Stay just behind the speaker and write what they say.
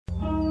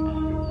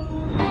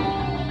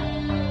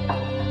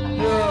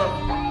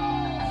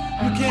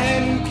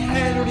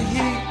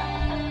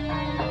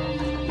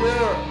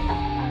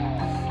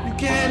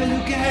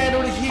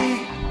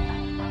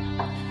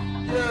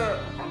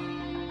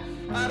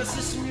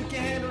system, you can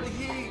handle the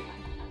heat.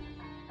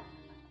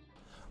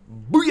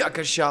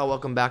 Booyakasha!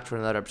 Welcome back to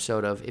another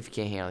episode of If You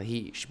Can't Handle the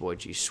Heat. It's your boy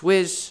G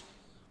Swizz.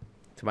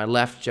 To my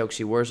left,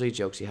 Jokesy Worsley.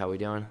 Jokesy, how we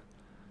doing?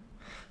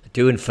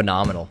 Doing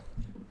phenomenal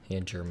here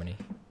in Germany.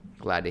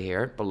 Glad to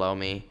hear it. Below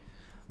me,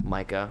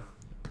 Micah,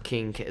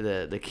 King K,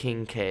 the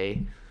King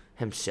K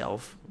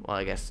himself. Well,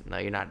 I guess no,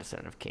 you're not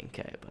descendant of King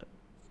K, but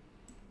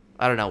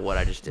I don't know what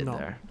I just did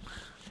there.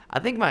 I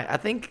think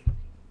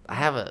I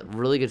have a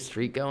really good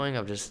streak going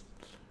of just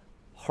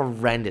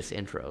horrendous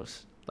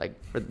intros. Like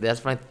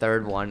that's my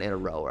third one in a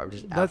row where I'm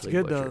just That's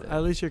absolutely good though. butchered it.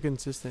 At least you're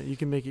consistent. You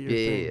can make it your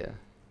thing. Yeah.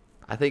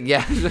 I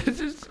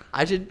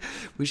think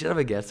we should have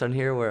a guest on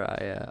here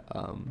where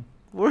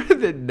where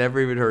they never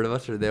even heard of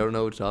us or they don't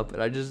know what's up,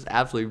 and I just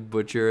absolutely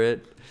butcher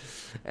it,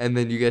 and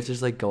then you guys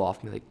just like go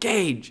off and be like,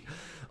 Gage,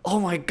 oh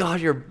my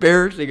God, you're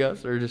embarrassing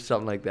us, or just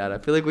something like that. I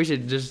feel like we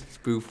should just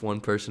spoof one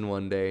person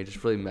one day and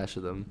just really mess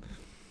with them.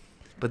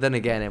 But then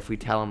again, if we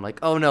tell him like,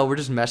 oh no, we're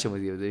just messing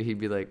with you, then he'd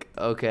be like,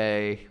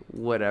 okay,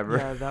 whatever.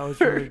 Yeah, that was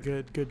really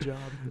good. Good job.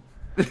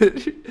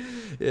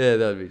 Yeah, that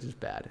would be just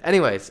bad.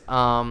 Anyways,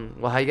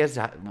 well, have you guys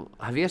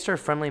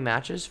started friendly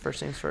matches? First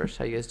things first,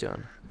 how you guys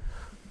doing?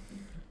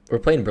 We're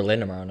playing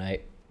Berlin tomorrow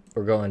night.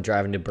 We're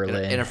driving to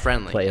Berlin. In a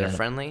friendly? In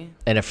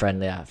a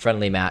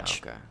friendly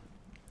match. Okay.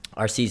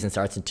 Our season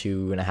starts in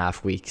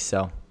 2.5 weeks,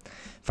 so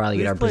finally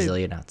get our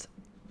Brazilian nuts.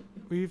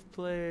 We've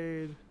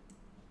played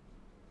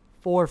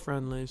 4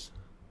 friendlies.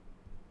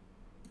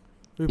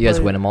 You guys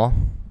win them all?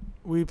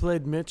 We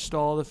played Mitch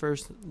Stahl the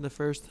first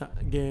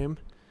game.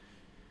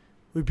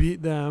 We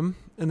beat them,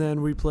 and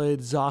then we played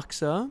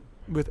Zoxa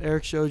with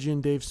Eric Shoji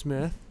and Dave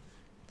Smith,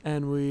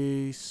 and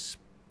we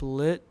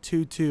split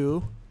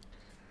 2-2.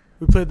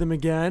 We played them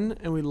again,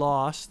 and we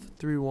lost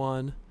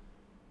 3-1.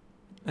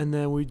 And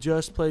then we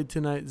just played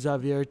tonight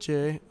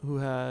IYCHTH, who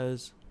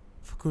has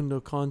Facundo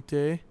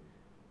Conti,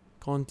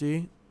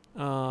 Kovacevic,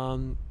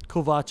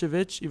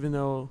 even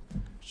though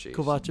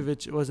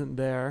Kovacevic wasn't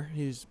there.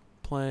 He's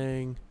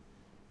playing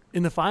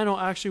in the final,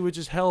 actually, which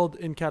is held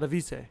in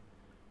Katowice.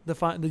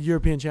 The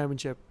European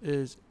Championship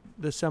is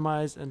the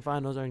semis and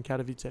finals are in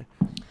Katowice,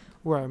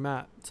 where I'm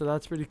at. So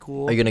that's pretty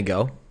cool. Are you gonna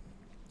go?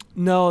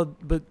 No,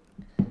 but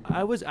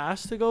I was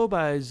asked to go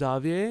by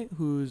Xavier,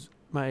 who's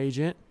my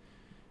agent.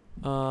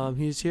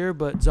 He's here,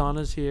 but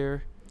Zana's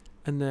here,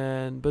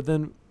 but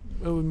then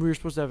when we were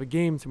supposed to have a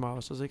game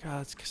tomorrow, so I was like,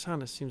 this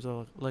kind of seems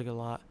like a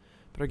lot,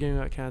 but our game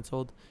got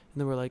canceled,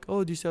 and then we're like,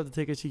 oh, do you still have the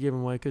tickets? He gave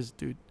them away because,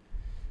 dude,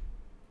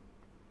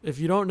 if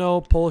you don't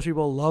know, Polish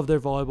people love their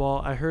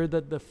volleyball. I heard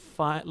that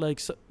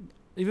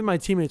even my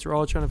teammates were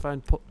all trying to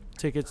find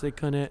tickets. They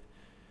couldn't.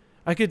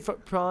 I could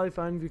probably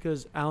find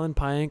because Alan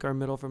Pajenk, our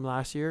middle from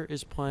last year,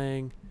 is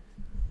playing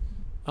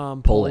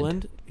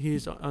Poland.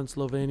 He's on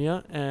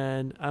Slovenia,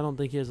 and I don't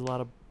think he has a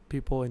lot of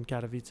people in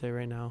Katowice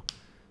right now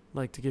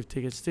like to give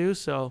tickets to.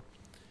 So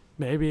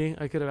maybe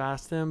I could have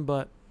asked him,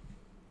 but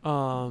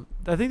I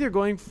think they're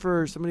going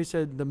for. Somebody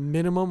said the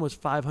minimum was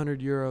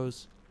 500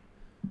 euros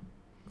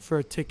for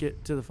a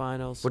ticket to the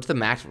finals. What's the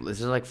max?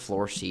 Is it like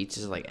floor seats?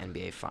 Is it like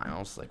NBA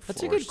finals?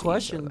 That's a good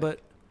question, but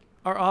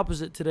our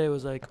opposite today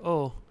was like,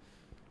 oh,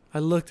 I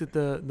looked at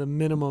the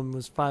minimum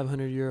was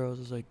 500 euros. I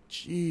was like,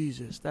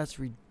 Jesus, that's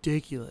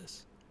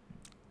ridiculous.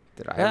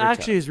 That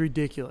actually is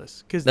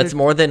ridiculous because that's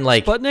more than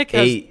like Sputnik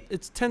has,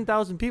 it's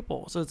 10,000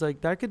 people, so it's like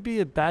that could be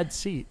a bad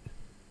seat.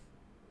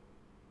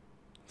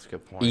 That's a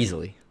good point.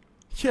 Easily.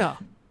 Yeah.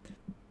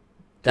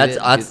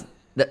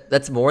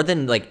 That's more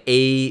than like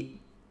a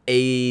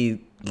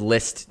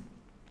list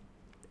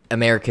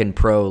American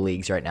pro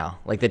leagues right now.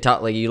 Like the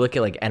top, like you look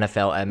at like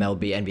NFL,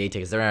 MLB, NBA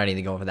tickets, they're not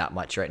even going for that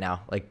much right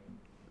now. Like,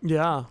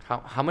 yeah.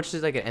 How much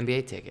is like an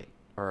NBA ticket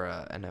or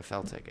an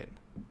NFL ticket?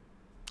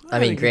 I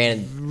mean,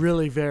 granted, it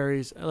really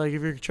varies. Like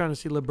if you're trying to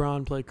see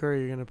LeBron play Curry,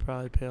 you're gonna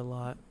probably pay a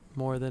lot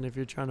more than if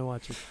you're trying to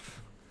watch it.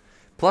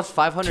 Plus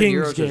 500 Kings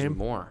euros game.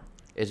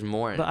 is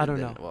more. But I don't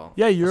know. Well,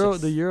 yeah,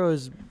 the euro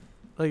is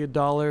like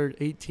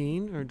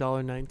 $1.18 or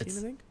 $1.19, I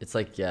think. It's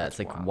like That's it's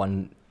like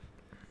wild.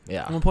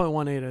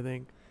 1.18, I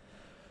think.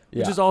 Yeah.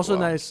 Which is also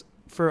nice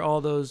for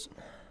all those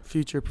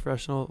future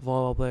professional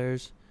volleyball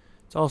players.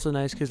 It's also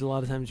nice because a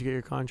lot of times you get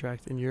your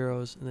contract in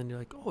euros, and then you're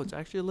like, oh, it's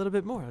actually a little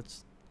bit more.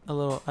 It's a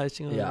little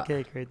icing on the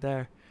cake right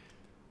there.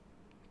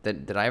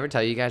 Did I ever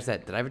tell you guys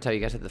that?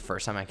 The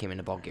first time I came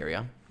into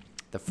Bulgaria,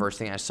 the first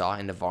thing I saw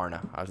in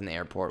Varna, I was in the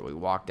airport. We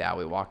walked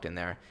in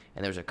there,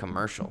 and there was a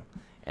commercial.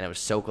 And it was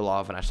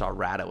Sokolov, and I saw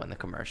Rado in the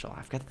commercial.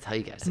 I forgot to tell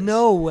you guys this.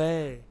 No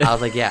way. I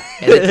was like, yeah.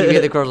 And the TV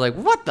in the corner was like,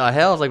 what the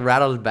hell? I was like,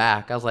 Rado's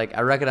back. I was like,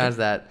 I recognize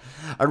that.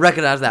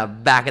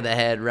 back of the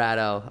head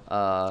Rado.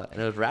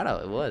 And it was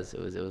Rado. It was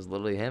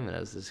literally him, and it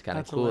was just kind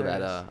of cool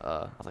hilarious. that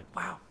I was like,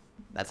 wow,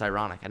 that's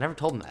ironic. I never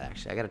told him that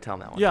actually. I got to tell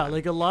him that one. Yeah, time.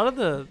 like a lot of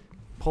the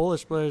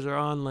Polish players are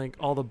on like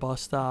all the bus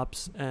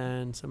stops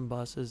and some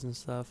buses and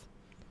stuff.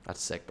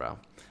 That's sick, bro.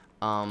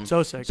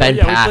 So sick. Ben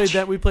Patch.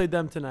 We played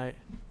them tonight.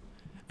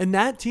 And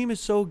that team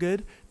is so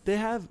good. They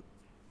have.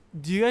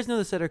 Do you guys know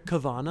the setter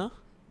Kavana?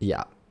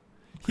 Yeah.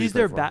 He's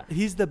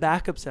the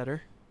backup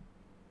setter.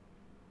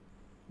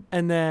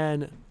 And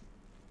then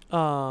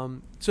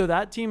So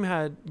that team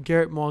had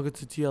Garrett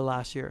Mwagatutia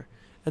last year,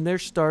 and their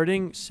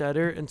starting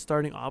setter and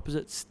starting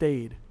opposite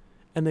stayed,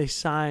 and they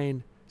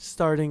signed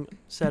starting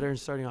setter and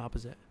starting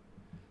opposite.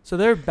 So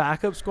their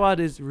backup squad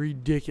is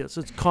ridiculous.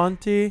 It's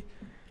Conti,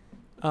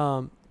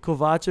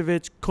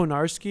 Kovacevic,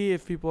 Konarski,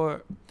 if people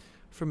are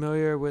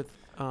familiar with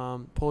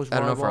Polish volleyball. I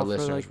don't know if our for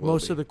listeners like will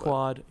most be, of the but-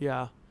 quad.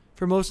 Yeah.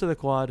 For most of the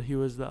quad, he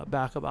was the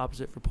backup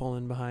opposite for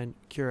Poland behind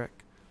Kurek.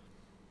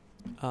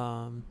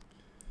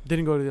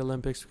 Didn't go to the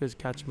Olympics because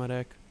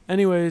Kaczmarek.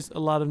 Anyways, a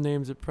lot of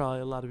names that probably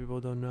a lot of people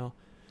don't know.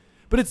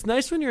 But it's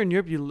nice when you're in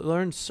Europe, you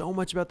learn so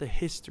much about the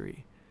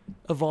history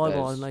of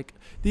volleyball. Yes. And, like,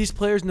 these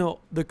players know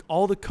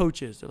all the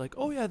coaches. They're like,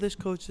 oh, yeah, this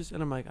coach is.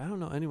 And I'm like, I don't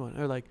know anyone.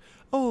 Or like,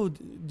 oh,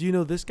 do you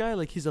know this guy?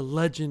 Like, he's a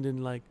legend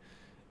and, like,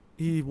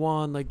 he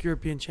won, like,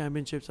 European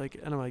championships. Like,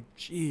 and I'm like,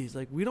 geez,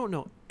 like, we don't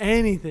know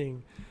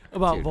anything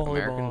about Dude,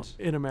 volleyball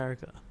in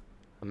America.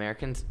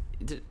 Americans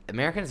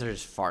are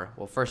just far.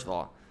 Well, first of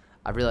all,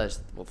 I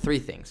realized, three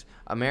things.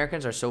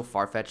 Americans are so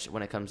far-fetched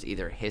when it comes to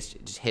either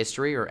just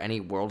history or any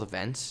world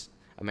events.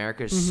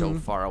 America is so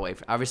far away.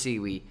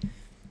 Obviously,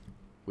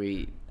 I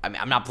mean,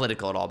 I'm not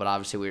political at all, but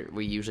obviously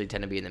we usually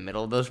tend to be in the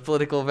middle of those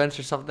political events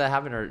or something that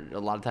happen, or a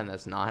lot of time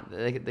that's not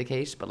the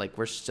case. But, like,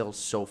 we're still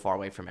so far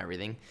away from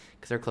everything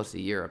because they're close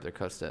to Europe. They're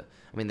close to,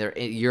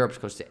 Europe's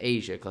close to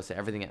Asia, close to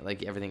everything,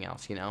 like everything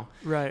else, you know?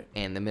 Right.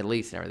 And the Middle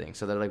East and everything.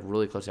 So they're, like,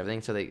 really close to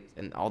everything. So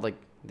and all, like,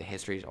 the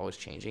history is always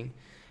changing.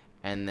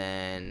 And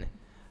then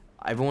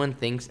everyone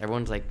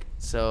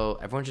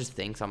just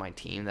thinks on my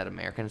team that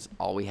Americans,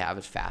 all we have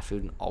is fast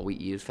food and all we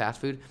eat is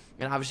fast food.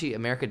 And obviously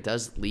America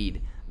does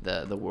lead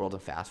the world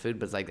of fast food,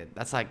 but it's like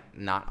that's like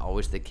not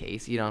always the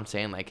case. You know what I'm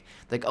saying? Like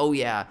oh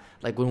yeah,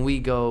 like when we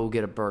go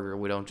get a burger,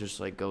 we don't just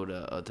like go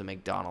to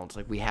McDonald's.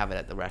 Like we have it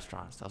at the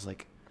restaurants. I was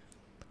like,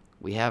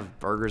 we have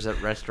burgers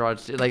at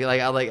restaurants. Like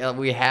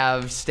we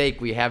have steak,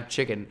 we have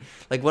chicken.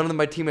 Like one of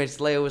my teammates,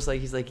 Leo, was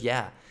like, he's like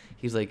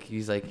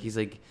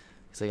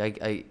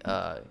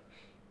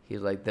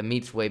the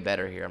meat's way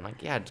better here. I'm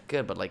like, yeah, it's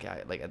good, but like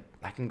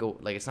I can go,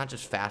 like it's not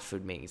just fast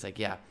food meat. He's like,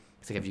 yeah.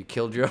 He's like, have you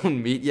killed your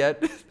own meat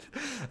yet?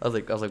 I was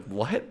like,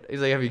 what?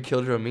 He's like, have you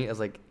killed your own meat?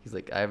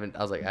 I haven't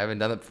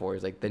done it before.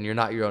 He's like, then you're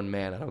not your own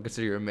man. I don't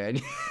consider you a man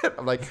yet.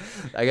 I'm like,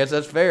 I guess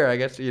that's fair. I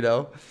guess, you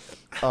know.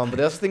 But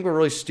they also think we're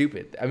really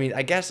stupid. I mean,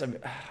 I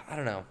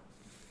don't know.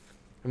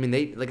 I mean,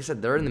 like I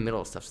said, they're in the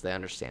middle of stuff, so they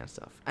understand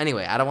stuff.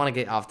 Anyway, I don't want to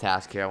get off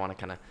task here. I want to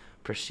kind of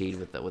proceed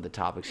with the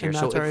topics here. And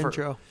that's our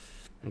intro.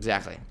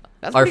 Exactly.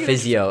 That's Our pretty good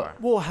physio. intro so far.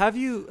 Well, have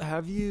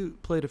you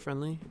played a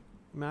friendly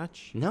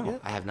match? No, yet?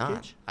 I have not.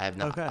 Gage? I have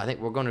not. Okay. I think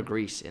we're going to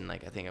Greece in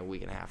like a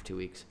week and a half, 2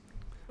 weeks.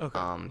 Okay.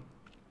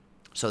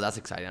 So that's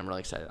exciting. I'm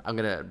really excited. I'm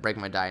gonna break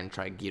my diet and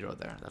try gyro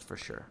there. That's for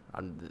sure.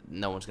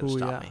 No one's gonna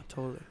stop me.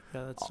 Totally.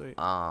 Yeah, that's sweet.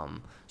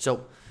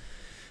 So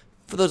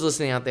for those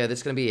listening out there, this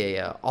is gonna be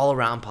a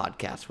all-around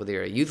podcast. Whether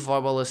you're a youth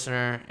volleyball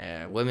listener,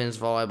 women's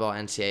volleyball,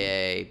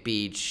 NCAA,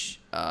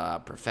 beach,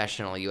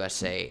 professional,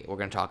 USA, we're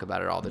gonna talk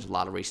about it all. There's a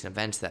lot of recent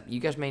events that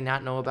you guys may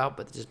not know about,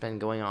 but that's just been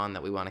going on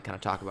that we want to kind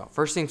of talk about.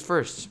 First things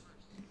first.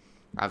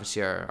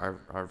 Obviously,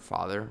 our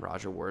father,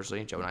 Roger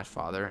Worsley, Joe and I's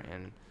father,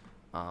 and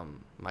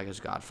Micah's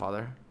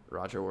godfather,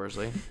 Roger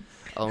Worsley,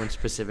 owns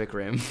Pacific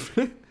Rim.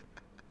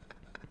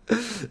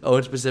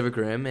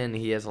 And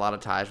he has a lot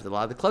of ties with a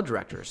lot of the club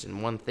directors.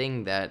 And one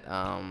thing that,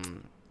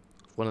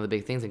 one of the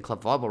big things in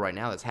club volleyball right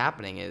now that's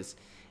happening is,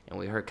 and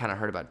we heard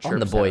about chirps on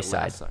the boys'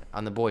 side.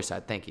 On the boys'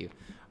 side, thank you.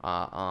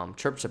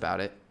 Chirps about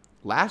it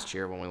last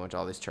year when we went to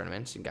all these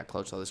tournaments and got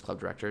close to all these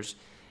club directors.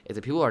 Is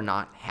that people are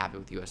not happy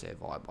with USA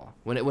Volleyball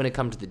when it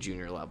comes to the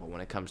junior level, when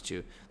it comes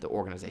to the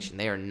organization.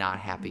 They are not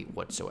happy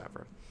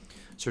whatsoever.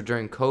 So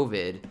during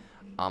COVID,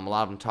 a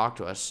lot of them talked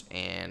to us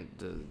and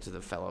to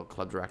the fellow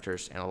club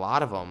directors, and a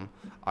lot of them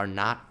are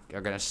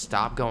going to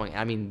stop going.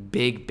 I mean,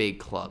 big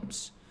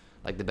clubs,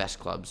 like the best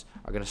clubs,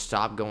 are going to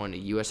stop going to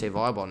USA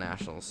Volleyball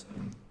Nationals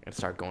and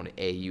start going to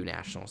AAU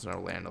Nationals in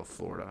Orlando,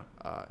 Florida,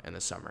 in the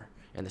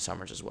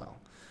summers as well.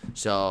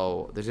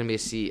 So there's gonna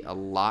be a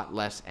lot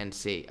less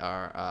NC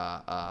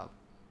or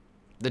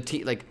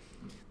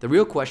the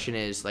real question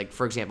is, like,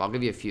 for example, I'll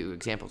give you a few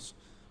examples.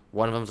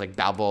 One of them is like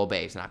Balboa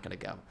Bay is not gonna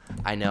go.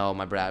 I know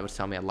my brother was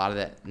telling me a lot of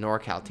the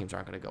NorCal teams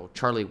aren't gonna go.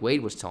 Charlie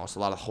Wade was telling us a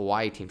lot of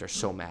Hawaii teams are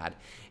so mad,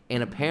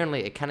 and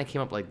apparently it kind of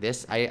came up like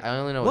this. I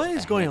only know what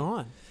is going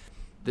on.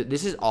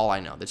 This is all I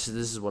know. This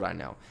is what I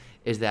know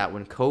is that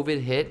when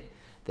COVID hit,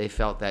 they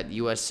felt that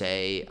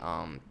USA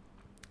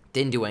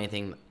didn't do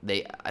anything.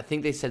 I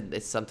think they said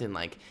it's something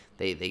like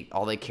they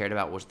all they cared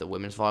about was the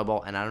women's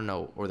volleyball, and I don't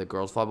know, or the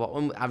girls volleyball.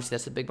 Well, obviously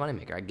that's a big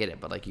moneymaker. I get it,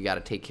 but like you got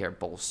to take care of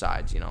both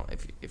sides, you know.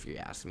 If you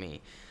ask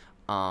me,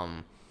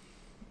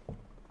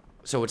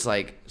 so it's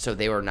like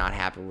they were not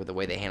happy with the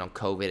way they handled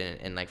COVID,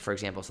 and like for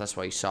example, so that's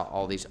why you saw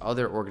all these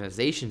other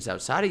organizations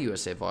outside of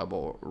USA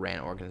Volleyball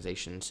ran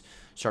organizations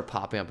start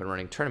popping up and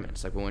running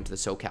tournaments. Like we went to the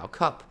SoCal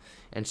Cup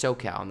and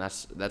SoCal, and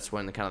that's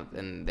when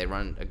and they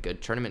run a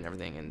good tournament and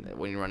everything. And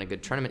when you run a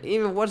good tournament,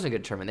 even if it wasn't a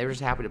good tournament, they were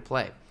just happy to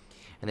play.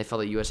 And they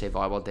felt that USA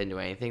Volleyball didn't do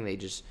anything. They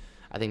just,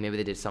 I think maybe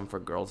they did some for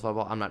girls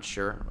volleyball. I'm not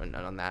sure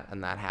on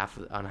that half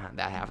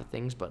of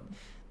things, but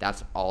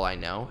that's all I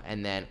know.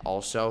 And then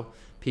also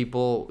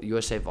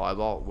USA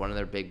Volleyball, one of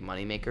their big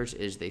money makers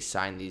is they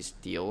sign these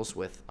deals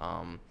with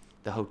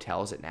the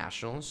hotels at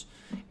Nationals.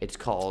 It's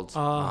called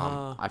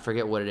I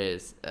forget what it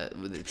is.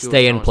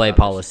 Stay and play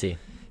policy.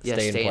 Yeah,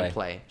 stay and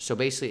play. So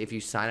basically, if you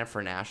sign up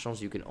for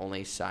Nationals, you can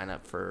only stay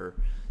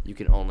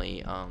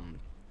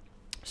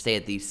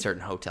at these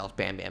certain hotels.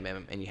 Bam, bam,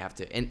 bam, and you have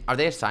to. And are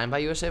they assigned by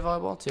USA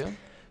Volleyball too?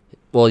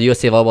 Well,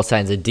 USA Volleyball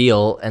signs a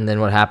deal, and then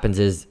what happens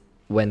is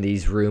when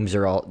these rooms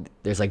are all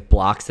there's like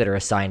blocks that are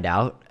assigned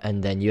out,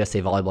 and then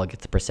USA Volleyball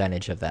gets a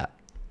percentage of that.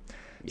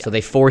 Yeah. So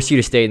they force you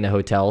to stay in the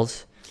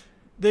hotels.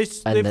 They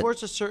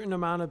force a certain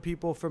amount of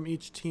people from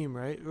each team,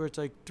 right? Or it's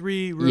like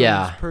 3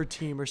 rooms per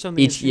team or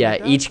something.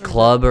 Each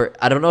club, or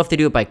I don't know if they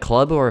do it by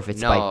club or if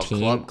it's by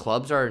team.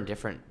 Clubs are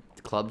different.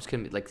 Clubs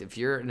can be like, if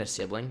you're in a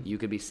sibling, you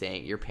could be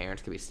staying. Your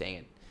parents could be staying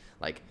at,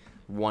 like,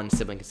 one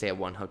sibling could stay at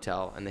one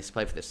hotel, and they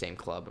play for the same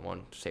club, and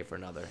one stay for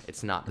another.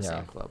 It's not the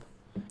same club.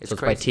 It's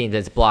by teams.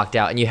 It's blocked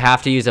out, and you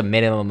have to use a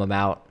minimum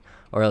amount,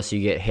 or else you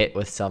get hit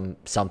with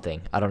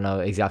something. I don't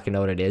know exactly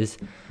what it is,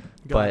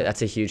 but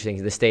that's a huge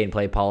thing. The stay and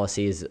play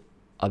policy is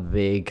a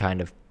big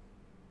kind of,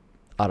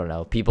 I don't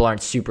know. People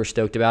aren't super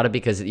stoked about it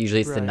because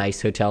usually it's the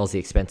nice hotels, the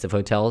expensive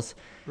hotels.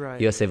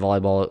 Right. USA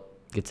Volleyball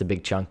gets a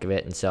big chunk of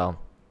it, and so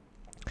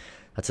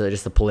that's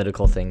just a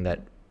political thing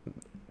that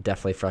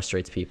definitely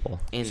frustrates people.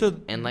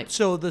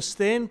 So the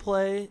stay and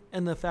play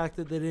and the fact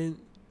that they didn't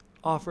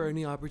offer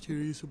any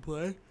opportunities to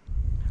play.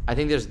 I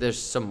think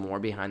there's some more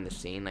behind the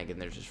scene, like,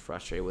 and they're just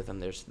frustrated with them.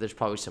 There's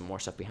probably some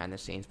more stuff behind the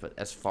scenes, but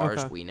as far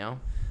as we know,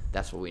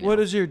 that's what we know. What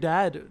does your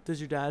dad?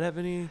 Does your dad have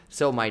any?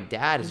 So my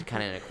dad is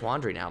kind of in a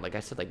quandary now. Like I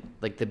said,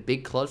 like the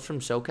big clubs from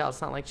SoCal, it's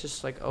not like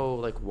just like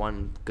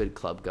one good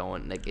club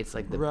going. Like it's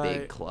like the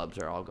big clubs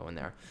are all going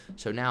there.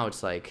 So now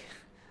it's like,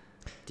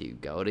 do you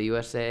go to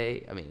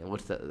USA? I mean,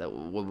 what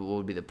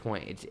would be the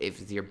point?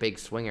 If your big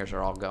swingers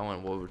are all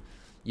going,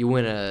 you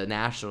win a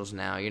Nationals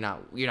now? You're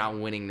not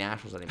winning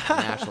Nationals anymore.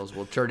 Nationals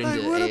will turn into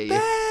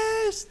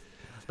AAU.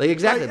 Like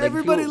exactly. Like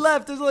everybody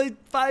left. There's like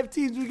 5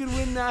 teams we could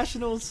win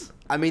Nationals.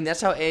 I mean,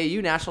 that's how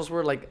AAU Nationals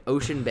were. Like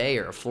Ocean Bay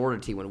or a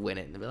Florida team would win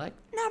it, and they'd be like,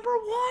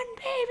 #1,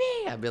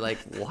 baby. I'd be like,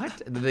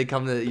 what? And then they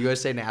come to the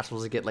USA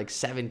Nationals and get like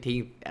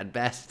 17th at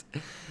best.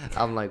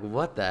 I'm like,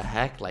 what the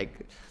heck?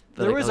 Like,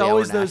 there was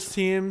always those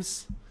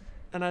teams,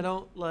 and I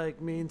don't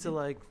mean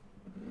to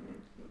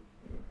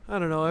I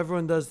don't know.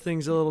 Everyone does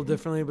things a little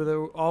differently, but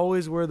there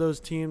always were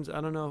those teams.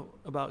 I don't know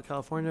about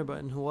California, but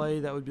in Hawaii,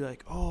 that would be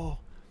like, oh,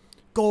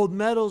 gold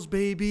medals,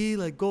 baby,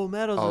 like gold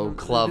medals. Oh,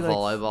 club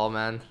volleyball,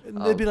 man.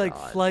 They'd be like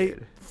flight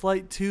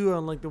 2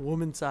 on like the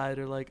women's side,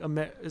 or like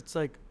it's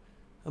like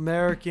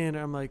American.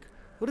 Or I'm like,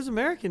 what does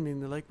American mean?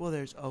 They're like, well,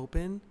 there's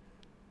open,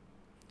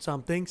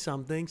 something,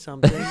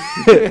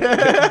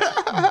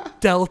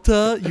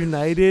 Delta,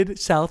 United,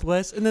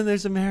 Southwest, and then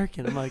there's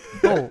American. I'm like,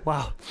 oh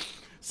wow.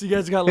 So you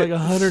guys got like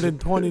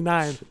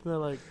 129. They're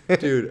like,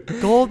 dude,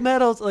 gold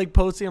medals, like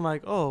posting. I'm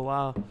like, oh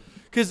wow.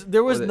 Because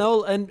there was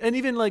and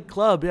even like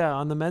club,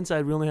 on the men's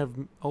side, we only have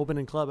open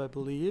and club, I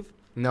believe.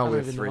 No, we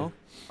have 3.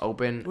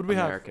 Open,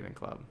 American, and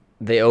club.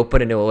 They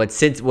open and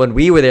since when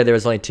we were there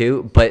was only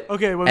 2. But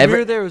okay, when we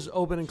were there, it was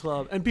open and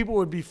club, and people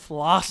would be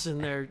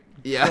flossing their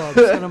clubs.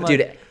 And I'm dude,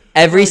 like,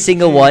 every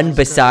single one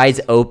besides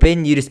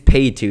open, you just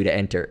pay to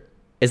enter.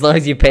 As long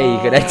as you pay, you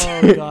could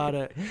enter. Oh, got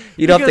it.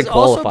 You don't have to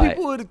qualify. Also,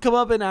 people would come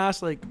up and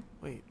ask, like,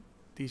 wait,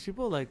 these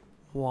people like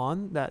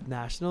won that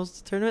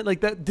Nationals tournament?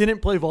 Like that didn't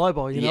play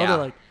volleyball, you know? They're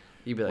like,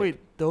 you'd be like, wait,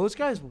 those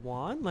guys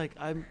won? Like,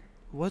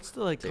 what's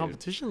the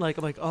competition like?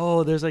 I'm like,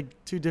 oh, there's like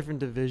 2 different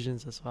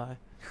divisions. That's why.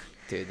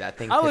 Dude, that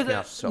thing pissed me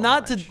off so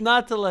much.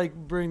 Not to like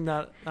bring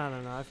that. I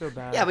don't know. I feel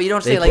bad. Yeah, but you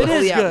don't say like,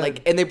 oh yeah,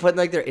 like, and they put in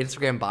like their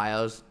Instagram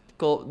bios,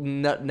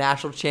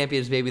 national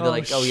champions, baby. They're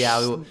like, oh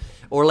yeah.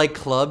 Or like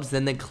clubs,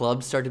 then the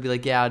clubs start to be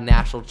like, yeah,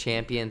 national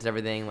champions,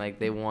 everything. Like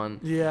they won.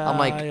 Yeah. I'm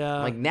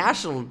like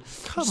national.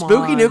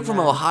 Spooky Nuke from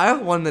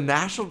Ohio won the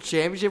national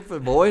championship for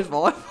boys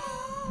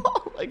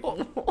volleyball. Like,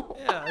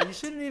 yeah, you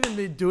shouldn't even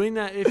be doing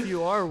that if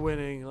you are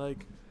winning.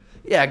 Like.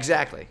 Yeah,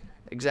 exactly.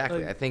 Like,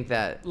 I think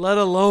that. Let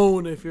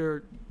alone if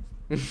you're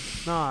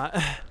not.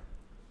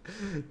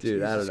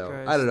 Dude, I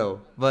don't know.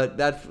 But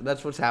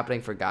that's what's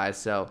happening for guys.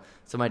 So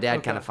my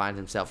dad kind of finds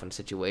himself in a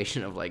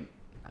situation of like,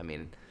 I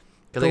mean.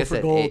 Because like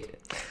I said,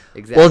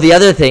 exactly. Well, the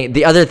other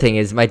thing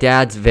is my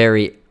dad's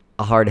very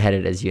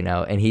hard-headed, as you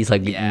know, and he's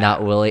like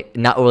not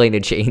willing to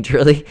change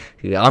really.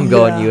 I'm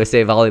going to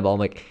USA Volleyball. I'm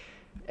like,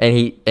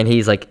 and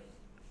he's like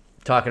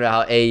talking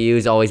about how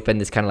AAU's always been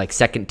this kind of like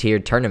second-tier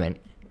tournament.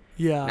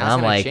 Yeah,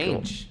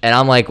 and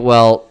I'm like,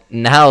 well,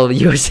 now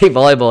USA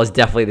Volleyball is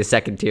definitely the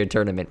second-tier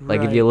tournament.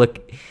 Like if you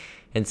look,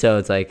 and so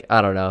it's like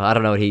I don't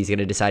know what he's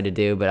gonna decide to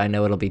do, but I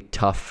know it'll be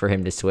tough for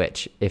him to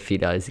switch if he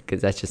does,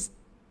 because that's just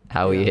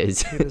how he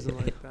is. He doesn't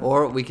like that.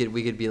 Or we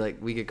could be like,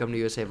 we could come to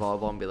USA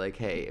Volleyball and be like,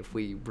 hey, if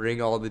we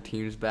bring all the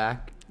teams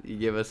back, you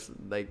give us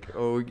like,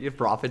 or we give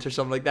profits or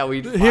something like that.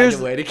 We'd find Here's-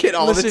 a way to get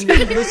all Listen, the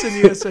tickets. listen,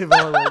 USA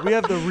Volleyball. We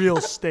have the real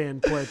stay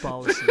and play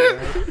policy.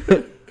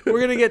 Right? We're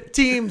gonna get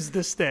teams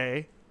to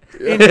stay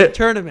in your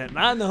tournament,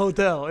 not in the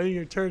hotel, in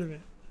your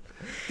tournament.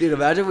 Dude,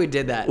 imagine we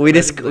did that. We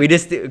just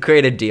Imagine,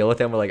 create a deal with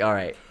them. We're like, all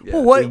right,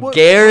 Well, what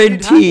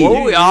guaranteed. what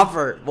would we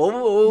offer? What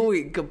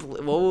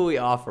would we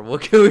offer? What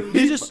can we?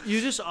 You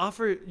just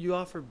offer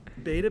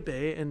Beta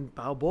Bay and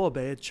Balboa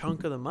Bay a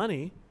chunk of the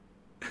money.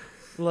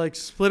 Like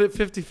split it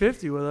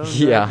 50-50 with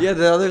them. Yeah. Yeah,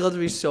 the other clubs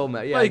would be so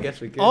mad. Yeah, Like, I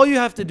guess we could. all you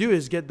have to do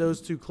is get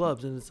those two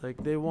clubs, and it's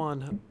like they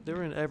won. They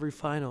were in every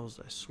finals.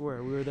 I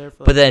swear, we were there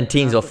for. But then half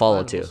teams will the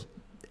follow finals. too.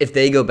 If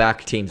they go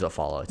back, teams will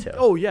follow too.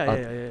 Oh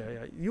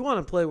yeah. You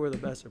want to play where the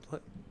best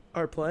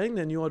are playing,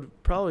 then you would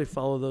probably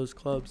follow those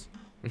clubs.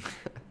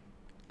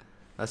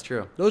 That's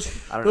true. Those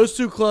I don't know. those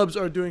two clubs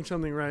are doing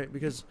something right,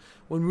 because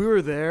when we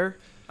were there,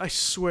 I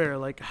swear,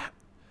 like,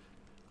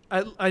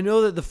 I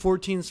know that the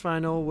 14s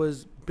final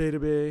was Beta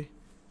Bay,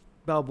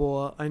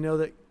 Balboa. I know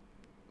that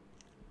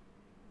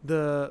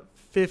the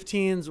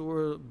 15s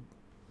were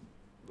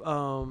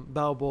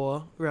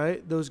Balboa,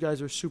 right? Those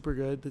guys were super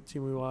good, the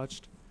team we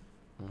watched.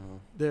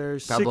 Their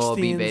Balboa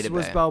beat 16s Beta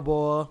was Bay.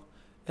 Balboa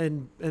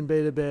and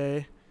Beta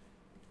Bay.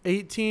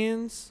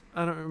 18s,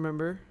 I don't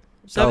remember.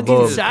 Balboa 17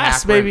 was Sass,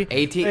 Pac baby. Rim.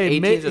 18 Hey,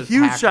 18s was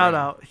huge Pac shout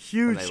Rim out. when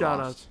Huge they shout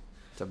out lost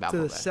to to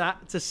Balboa Bay.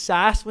 to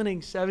Sass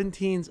winning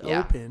 17's Yeah.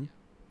 Open.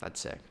 That's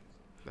sick.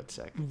 That's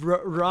sick.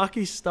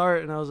 Rocky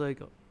start, and I was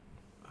like,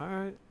 all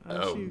right,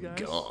 I'll Oh see you guys.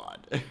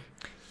 God.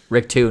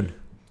 Rick Toon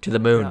to the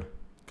moon. Yeah.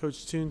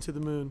 Coach Toon to the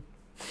moon.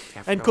 I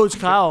And forgot. Coach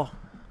Kyle.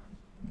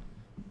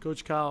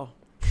 Coach Kyle.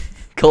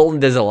 Colton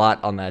does a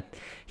lot on that.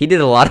 He did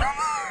a lot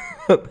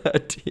on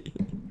that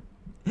team.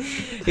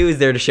 He was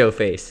there to show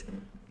face.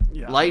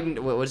 Yeah.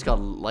 Lighten, what's it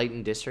called?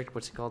 Lighten District?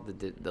 What's it called?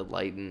 The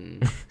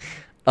Lighten.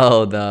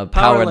 Oh, the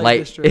Power Power Light Light.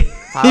 District.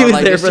 He was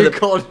Light there for District the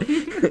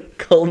called.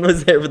 Colton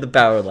was there for the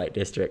Power Light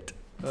District.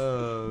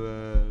 Oh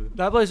man.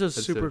 That place was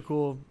That's super sick.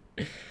 cool.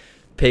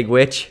 Pig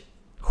Witch.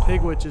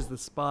 Pigwitch is the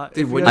spot.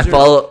 Dude, If you when guys I are-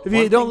 follow. If you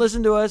One don't thing-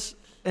 listen to us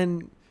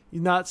and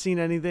you've not seen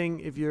anything,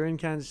 if you're in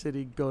Kansas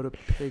City, go to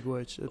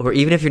Pigwitch. Or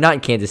even if you're not in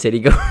Kansas City,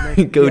 go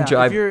go Yeah,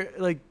 drive. If you're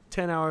like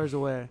 10 hours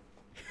away.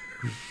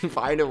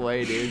 Find a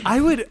way, dude. I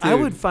Dude.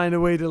 would find a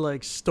way to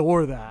like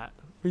store that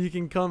where you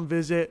can come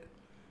visit,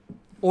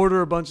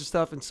 order a bunch of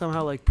stuff, and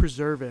somehow like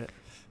preserve it.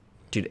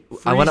 Dude,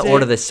 I want to Freeze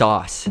order it. the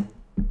sauce.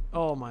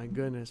 Oh my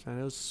goodness, man,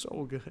 it was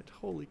so good.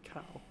 Holy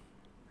cow!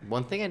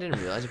 One thing I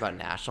didn't realize about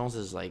nationals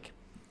is like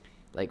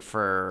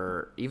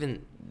for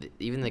even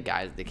the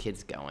guys, the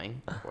kids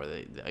going, or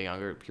the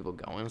younger people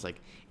going, it's like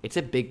it's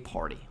a big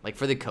party. Like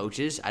for the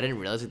coaches, I didn't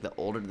realize like the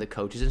older the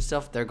coaches and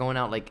stuff, they're going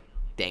out like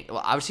dang.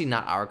 Well, obviously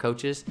not our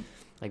coaches,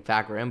 like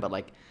back in, but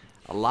like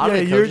a lot Yeah, of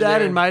the your coaches dad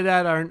there- and my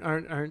dad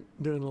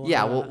aren't doing a lot.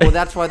 Yeah, of well, that. well,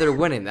 that's why they're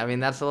winning. I mean,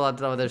 that's a lot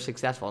why they're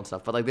successful and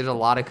stuff. But like, there's a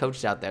lot of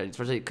coaches out there,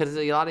 especially because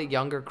there's a lot of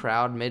younger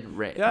crowd,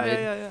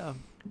 yeah.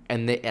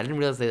 and I didn't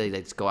realize they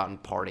like just go out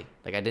and party.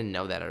 Like I didn't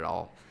know that at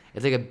all.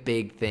 It's like a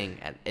big thing,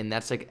 and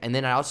that's like, and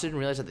then I also didn't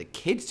realize that the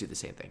kids do the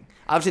same thing.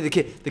 Obviously,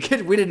 the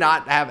kids, we did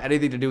not have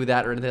anything to do with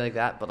that or anything like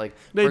that. But like,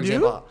 They for do?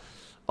 example,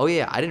 oh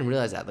yeah, I didn't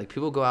realize that. Like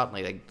people go out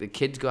and like the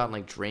kids go out and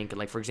like drink, and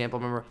like for example,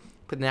 I remember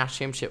put the national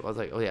championship. I was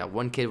like, oh yeah,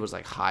 one kid was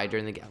like high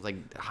during the game. I was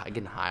like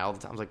getting high all the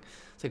time. I was like,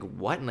 it's like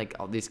what? And like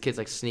all these kids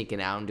like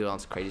sneaking out and doing all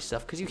this crazy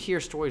stuff because you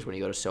hear stories when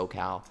you go to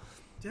SoCal.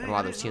 Dang, And a lot I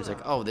of those didn't teams know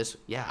like, that. oh this,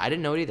 yeah, I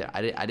didn't know it either.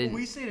 I didn't.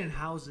 We stayed in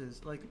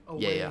houses like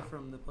away Yeah.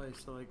 from the place,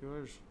 so like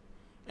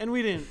and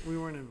we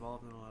weren't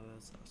involved in a lot of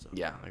that stuff. So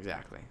Yeah,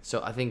 exactly.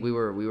 So I think we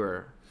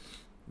were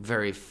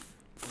very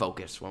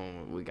focused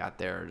when we got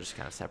there, just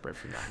kind of separate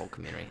from the whole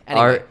community.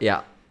 Anyway,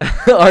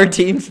 Our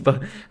teams,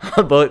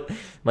 both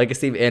Micah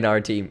Steve and our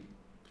team.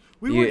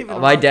 we You- weren't even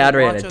my allowed dad to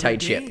ran watch a other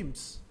tight ship.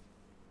 games.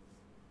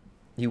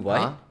 You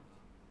what? Huh?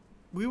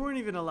 We weren't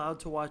even allowed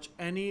to watch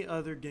any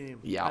other game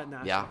Yeah, at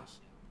Nationals. yeah.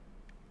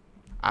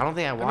 I don't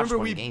think I watched remember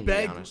one we game, to be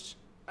begged- honest.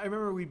 I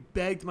remember we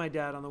begged my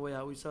dad on the way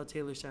out. We saw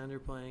Taylor Sander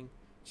playing,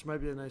 which might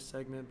be a nice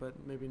segment, but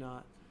maybe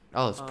not.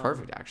 Oh, it's Um,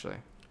 perfect, actually.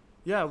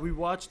 Yeah, we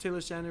watched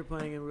Taylor Sander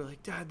playing, and we were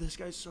like, Dad, this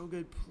guy's so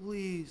good,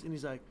 please. And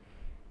he's like,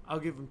 I'll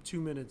give him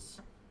 2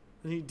 minutes.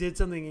 And he did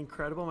something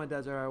incredible. My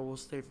dad's like, all right, we'll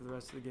stay for the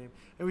rest of the game.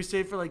 And we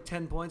stayed for like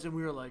 10 points, and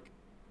we were like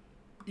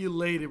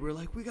elated. We were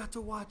like, we got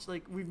to watch.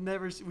 Like, we've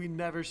never seen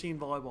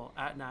volleyball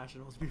at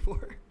Nationals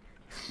before.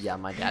 Yeah,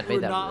 my dad We're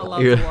made that not rule. allowed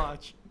Yeah. to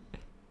watch.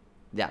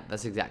 Yeah,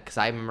 that's exact. Because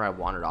I remember I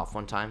wandered off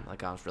one time,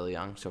 like I was really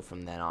young. So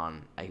from then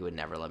on, he would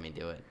never let me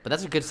do it. But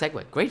that's a good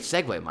segue. Great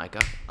segue,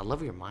 Micah. I love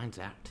where your mind's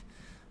at.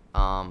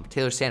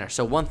 Taylor Sander.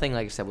 So one thing,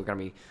 like I said, we're going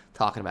to be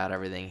talking about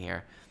everything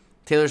here.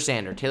 Taylor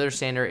Sander. Taylor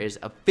Sander is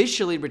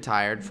officially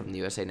retired from the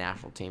USA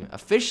National Team.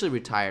 Officially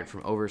retired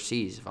from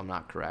overseas, if I'm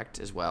not correct,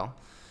 as well.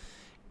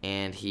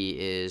 And he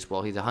is,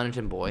 well, he's a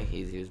Huntington boy.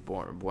 He was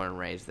born and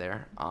raised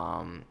there.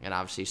 And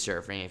obviously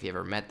surfing. If you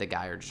ever met the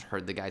guy or just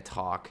heard the guy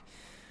talk,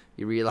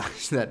 you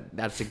realize that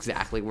that's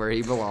exactly where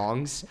he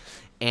belongs.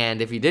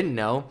 And if you didn't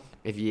know,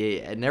 if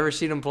you had never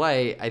seen him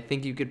play, I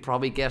think you could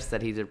probably guess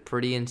that he's a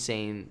pretty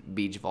insane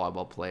beach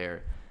volleyball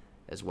player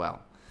as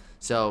well.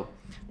 So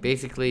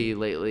basically,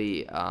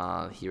 lately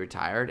he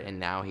retired, and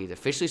now he's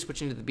officially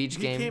switching to the beach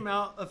game. He came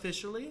out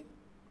officially.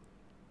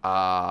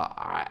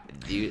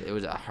 It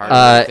was a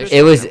hard.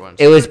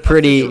 It was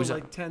pretty. It was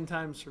like 10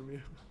 times from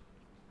you.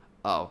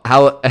 Oh,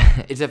 How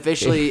it's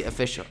officially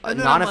official, And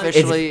then I'm like,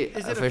 non-officially,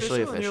 is it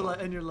officially official?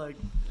 official. And you're like,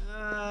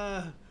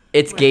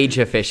 it's wait, gauge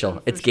it's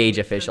official. It's gauge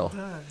 10 official.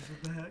 times.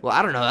 What the heck? Well,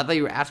 I don't know. I thought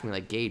you were asking me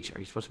like, Gage, are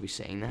you supposed to be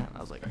saying that? And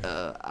I was like,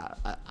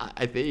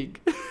 I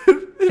think.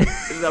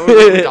 Is that what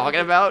we're talking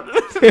about?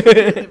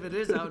 If it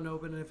is out and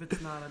open, and if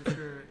it's not, I'm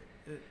sure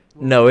it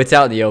will. No, it's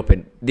out in the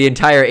open. The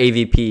entire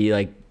AVP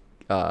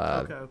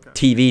Okay.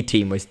 TV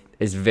team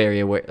is very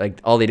aware. Like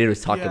all they did was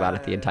talk about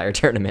it the Yeah. entire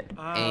tournament.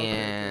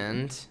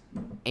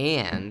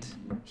 And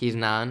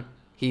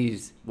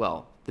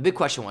well, the big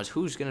question was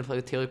who's going to play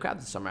with Taylor Crabb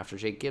this summer after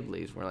Jake Gibb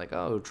leaves. We're like,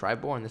 oh, try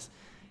Bourne.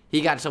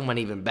 He got someone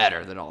even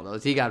better than all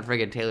those. He got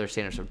friggin' Taylor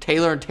Sanders. So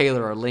Taylor and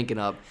Taylor are linking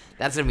up.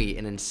 That's going to be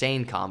an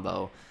insane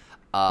combo.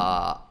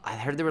 I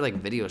heard there were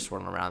like videos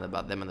swirling around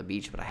about them on the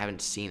beach, but I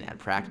haven't seen it at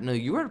practice. No,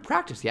 you were at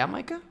practice, yeah,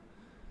 Micah?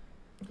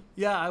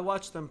 Yeah, I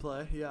watched them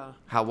play. Yeah,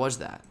 How was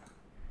that?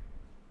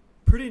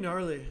 pretty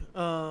gnarly.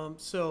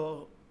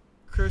 So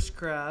Chris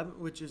Crabb,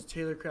 which is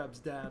Taylor Crabb's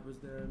dad, was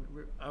there. And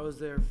I was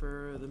there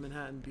for the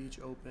Manhattan Beach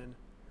Open,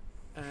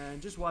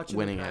 and just watching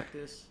Winning them it.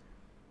 practice.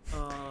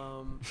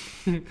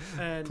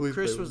 And Please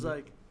Chris play was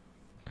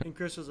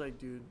with like,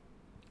 dude,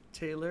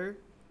 Taylor,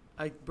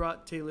 I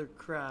brought Taylor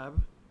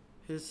Crabb,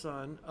 his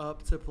son,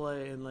 up to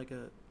play in like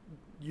a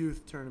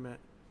youth tournament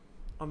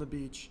on the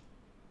beach.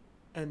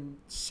 And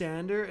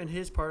Sander and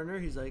his partner,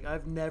 he's like,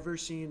 I've never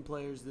seen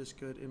players this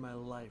good in my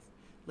life.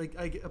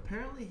 Like,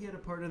 apparently he had a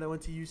partner that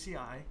went to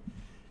UCI,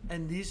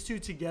 and these two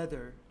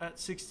together at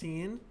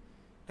 16.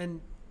 And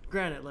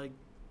granted, like,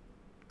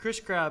 Chris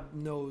Crabb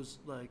knows,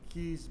 like,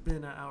 he's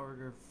been at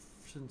Outrigger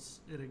since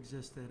it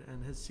existed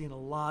and has seen a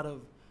lot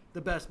of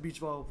the best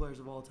beach volleyball players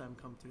of all time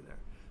come through there.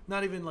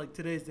 Not even, like,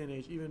 today's day and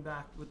age, even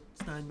back with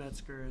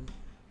Steinmetzger and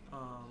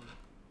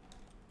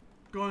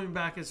going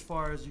back as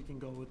far as you can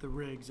go with the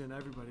Riggs and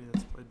everybody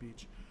that's played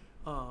beach.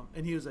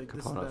 And he was like,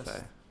 this is the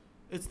best.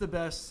 It's the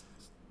best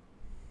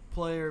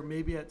player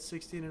maybe at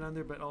 16 and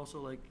under, but also,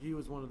 like, he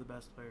was one of the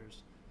best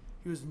players.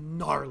 He was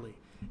gnarly.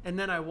 And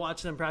then I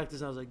watched them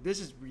practice, and I was like, this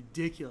is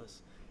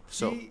ridiculous.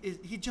 So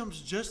He jumps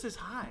just as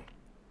high.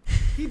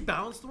 He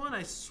bounced one,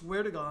 I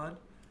swear to God.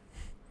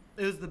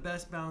 It was the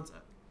best bounce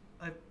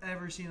I've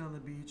ever seen on the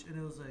beach, and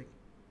it was like,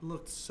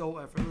 looked so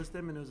effortless to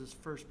him, and it was his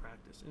first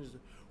practice. And it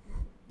was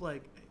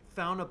like,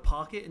 found a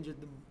pocket, and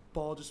just the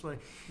ball just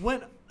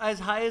went as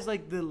high as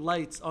like the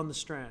lights on the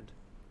Strand.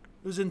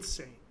 It was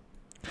insane.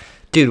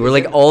 Dude, we're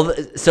like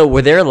so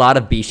were there a lot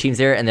of beach teams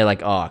there, and they're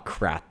like, oh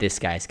crap, this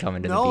guy's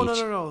coming to the beach?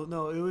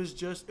 No.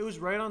 It was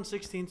right on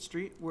 16th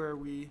Street where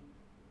we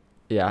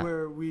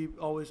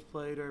always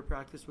played or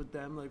practiced with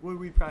them. Like where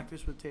we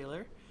practiced with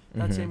Taylor,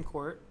 that same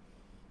court,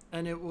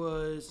 and it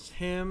was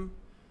him,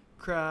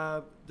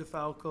 Crabb,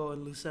 DeFalco,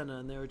 and Lucena,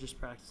 and they were just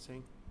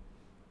practicing.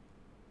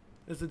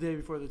 It was the day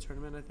before the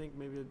tournament, I think,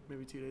 maybe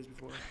 2 days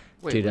before.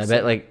 Wait, Dude, I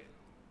bet like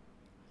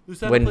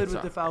Lucena when- played with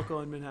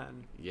DeFalco in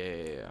Manhattan.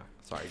 Yeah.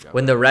 Sorry, go.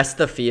 when the rest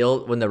of the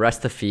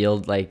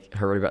field like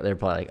heard about, they're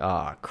probably like,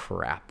 oh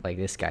crap, like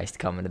this guy's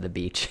coming to the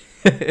beach.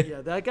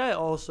 Yeah, that guy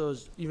also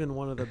is even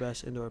one of the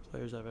best indoor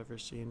players I've ever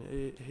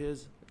seen.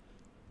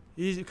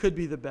 He could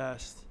be the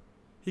best.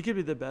 He could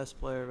be the best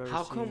player I've ever seen.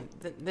 How come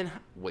then?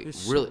 Wait,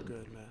 He's really? so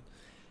good, man.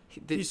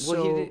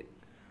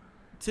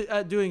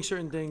 At doing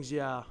certain things,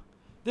 yeah.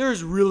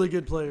 There's really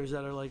good players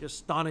that are like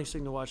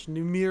astonishing to watch.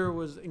 Numir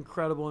was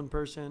incredible in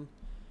person.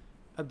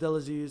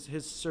 Abdelaziz,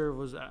 his serve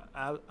was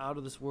out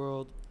of this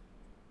world.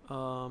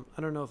 I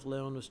don't know if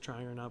Leon was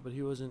trying or not, but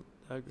he wasn't.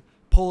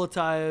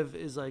 Poletaev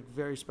is like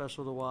very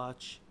special to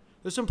watch.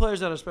 There's some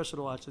players that are special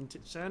to watch, and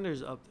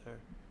Sanders up there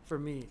for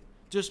me,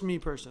 just me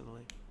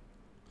personally.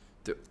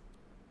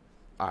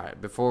 All right,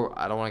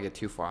 I don't want to get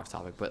too far off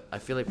topic, but I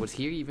feel like, was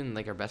he even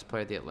like our best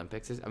player at the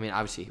Olympics? I mean,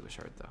 obviously he was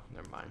hurt though.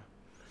 Never mind.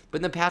 But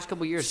in the past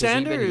couple years, has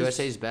he been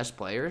USA's best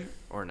player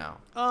or no?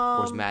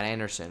 Or was Matt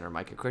Anderson or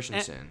Micah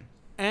Christensen?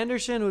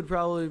 Anderson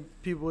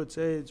people would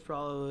say it's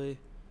probably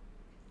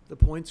the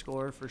point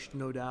scorer for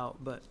no doubt,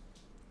 but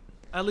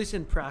at least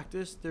in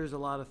practice, there's a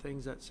lot of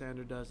things that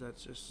Sander does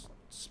that's just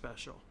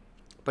special.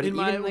 But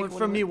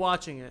from me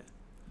watching it,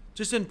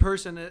 just in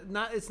person,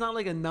 it's not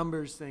like a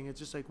numbers thing. It's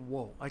just like,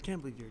 whoa, I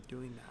can't believe you're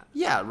doing that.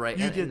 Yeah, right.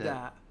 You did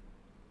that.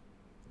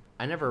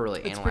 I never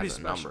really analyzed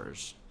the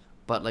numbers.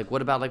 But like,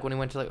 what about like when he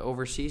went to like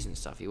overseas and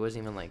stuff? He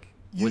wasn't even like,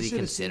 was he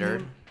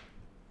considered?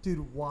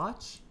 Dude,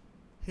 watch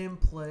him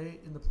play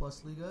in the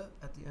Plus Liga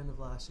at the end of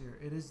last year.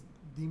 It is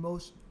the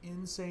most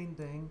insane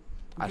thing.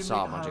 I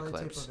saw a bunch of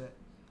clips. Of it.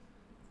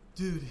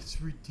 Dude,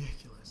 it's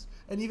ridiculous.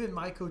 And even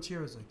my coach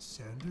here was like,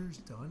 Sander's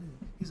done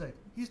it. He's like,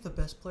 he's the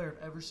best player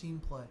I've ever seen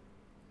play.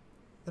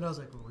 And I was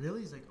like,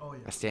 really? He's like, oh yeah.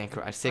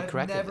 I stay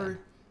corrected.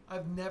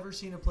 I've never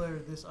seen a player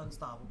this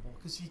unstoppable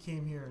because he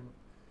came here and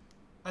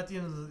at the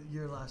end of the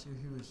year last year,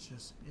 he was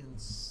just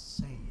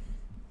insane.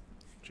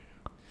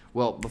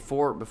 Well,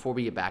 before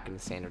we get back into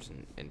Sanders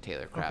and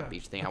Taylor Crabb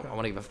Beach thing, Okay. I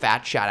want to give a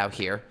fat shout out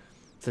here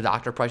to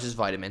Dr. Price's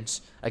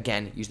Vitamins.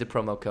 Again, use the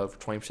promo code for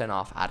 20%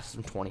 off.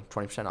 Addison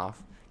 20%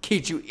 off.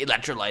 Keeps you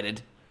electrolyted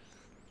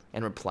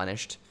and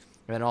replenished.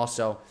 And then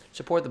also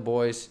support the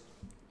boys.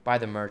 Buy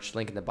the merch.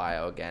 Link in the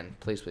bio again.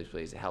 Please, please,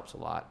 please. It helps a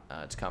lot.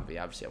 It's comfy.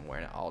 Obviously, I'm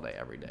wearing it all day,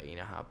 every day. You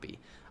know how it be.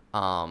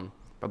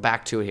 But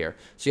back to it here.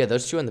 So yeah,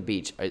 those two on the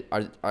beach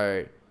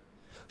are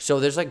so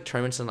there's like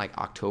tournaments in like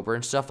October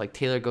and stuff. Like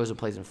Taylor goes and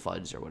plays in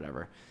Fuds or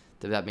whatever.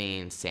 Does that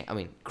mean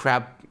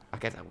Crabb? I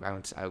guess I'm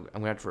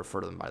gonna have to refer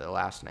to them by their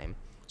last name.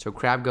 So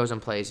Crabb goes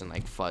and plays in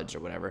like Fuds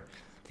or whatever.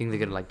 I think they're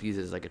gonna like use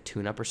it as like a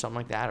tune-up or something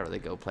like that, or they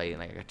go play in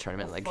like a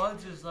tournament like.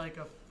 Fuds is like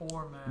a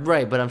format.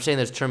 Right, but I'm saying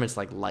there's tournaments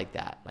like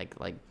that,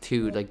 like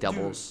two like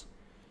doubles.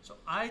 Dude, so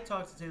I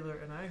talked to Taylor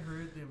and I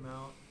heard the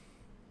amount.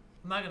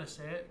 I'm not gonna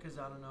say it because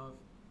I don't know,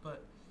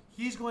 but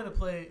he's going to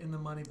play in the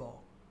money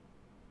ball.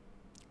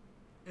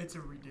 It's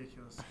a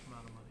ridiculous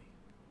amount of money.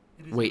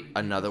 It is Wait,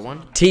 another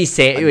one? Wait,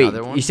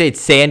 you say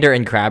Sander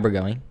and Crabb are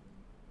going?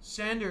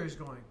 Sander is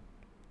going.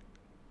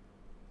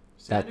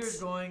 Sander is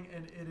going,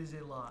 and it is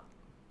a lot.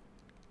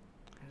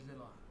 It is a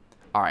lot.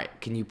 All right,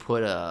 can you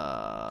put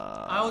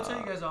a? I will tell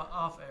you guys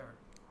off air,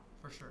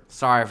 for sure.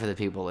 Sorry for the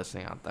people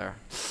listening out there.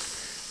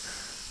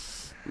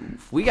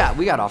 We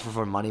got offered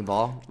for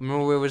Moneyball.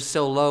 Remember, it was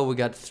so low. It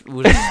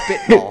was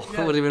spitball. It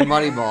wasn't even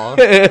Moneyball.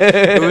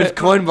 It was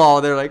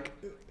coinball. They're like,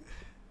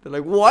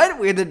 what?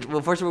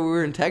 Well, first of all, we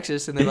were in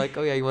Texas, and they're like,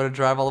 oh yeah, you want to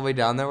drive all the way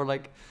down there? We're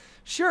like,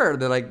 sure.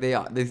 They're like, they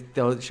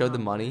showed the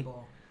money,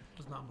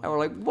 and we're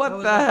like,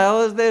 what the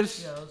hell is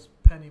this? Yeah, it was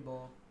penny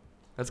ball.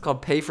 That's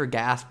called pay for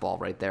gas ball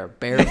right there.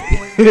 Barely.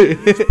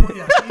 Each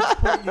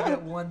point you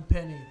get 1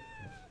 penny.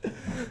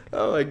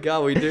 Oh my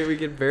god, we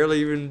could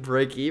barely even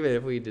break even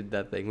if we did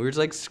that thing. We were just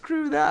like,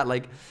 screw that.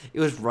 Like, it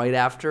was right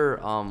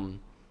after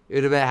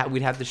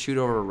we'd have to shoot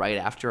over right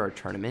after our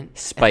tournament.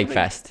 Spike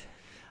Fest.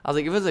 I was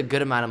like, if it was a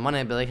good amount of money,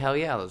 I'd be like, hell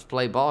yeah, let's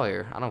play ball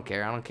here. I don't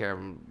care.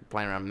 I'm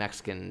playing around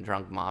Mexican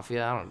drunk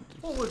mafia.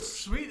 Well, what's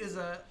sweet is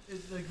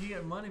like you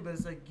get money, but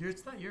it's like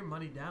it's not your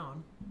money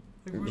down.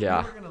 Like, we're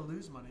Yeah. never gonna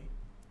lose money.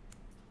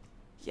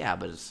 Yeah,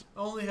 but it's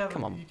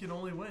come on. You can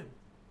only win.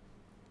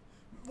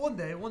 One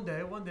day we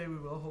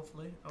will.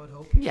 Hopefully, I would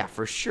hope. Yeah,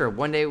 for sure.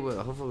 One day,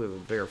 hopefully, we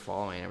have a bigger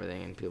following and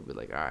everything, and people will be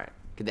like, all right,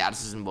 get the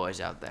Addisons and boys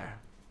out there.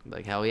 I'll be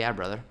like, hell yeah,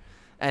 brother.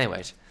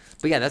 Anyways,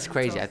 but yeah, that's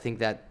crazy. I think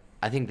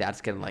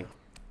that's gonna like.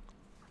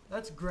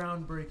 That's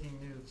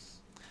groundbreaking news.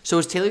 So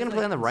is Taylor gonna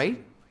play on the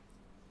right?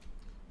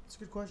 That's a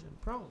good question.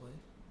 Probably.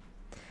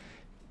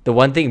 The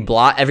one thing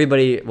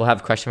everybody will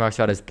have question marks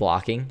about is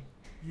blocking.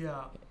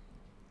 Yeah.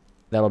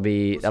 That'll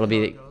be We'll see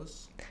how it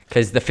goes.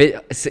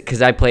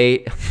 because I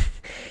play.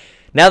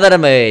 Now that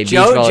I'm a beach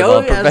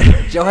volleyball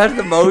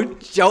professional,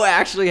 Joe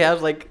actually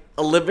has like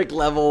Olympic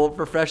level,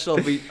 professional,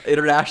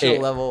 international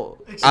level.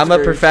 I'm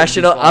a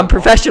professional. I'm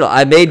professional.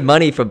 I made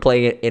money from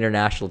playing an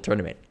international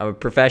tournament. I'm a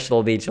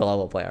professional beach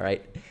volleyball player, all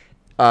right?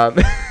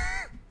 But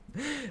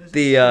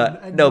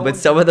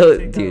some of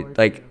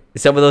those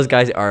some of those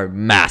guys are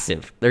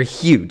massive. They're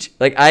huge.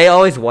 Like, I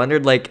always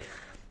wondered, like,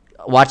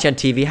 watching on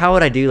TV, how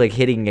would I do like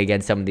hitting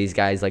against some of these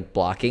guys, like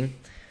blocking?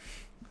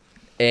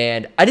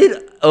 And I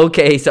did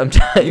okay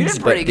sometimes. You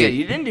did pretty good.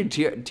 You didn't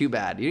do too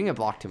bad. You didn't get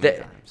blocked too many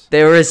times.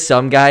 There were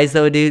some guys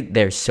though, dude.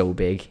 They're so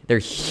big. They're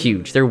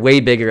huge. They're way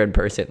bigger in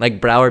person. Like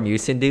Brower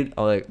Musin, dude.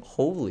 I'm like,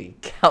 holy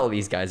cow,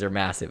 these guys are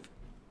massive.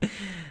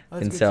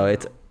 And so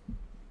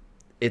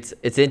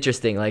it's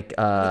interesting. Like, it's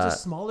a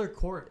smaller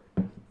court.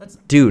 That's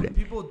dude. What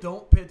people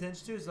don't pay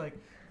attention to is like,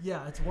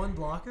 yeah, it's one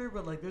blocker,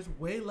 but like there's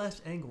way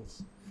less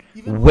angles.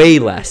 Even way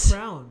less.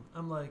 Crown,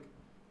 I'm like,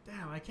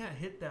 damn, I can't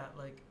hit that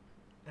like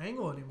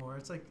angle anymore.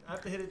 It's like I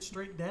have to hit it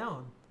straight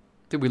down.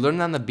 Dude, we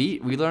learned on the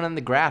beat. We learned on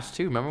the grass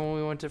too. Remember when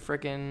we went to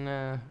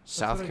frickin'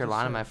 South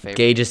Carolina? My favorite.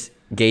 Gage's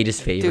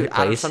favorite Dude,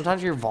 place.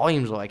 Sometimes your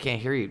volume's low. I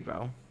can't hear you,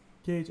 bro.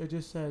 Gage, I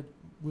just said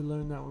we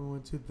learned that when we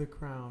went to the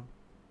Crown.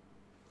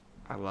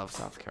 I love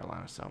South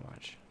Carolina so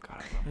much. God,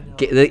 I I love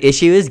know. The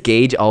issue is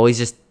Gage always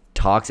just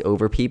talks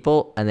over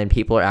people, and then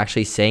people are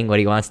actually saying what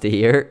he wants to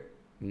hear. it.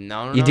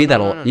 No, You do that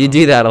a lot. You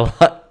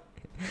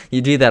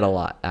do that a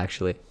lot,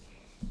 actually.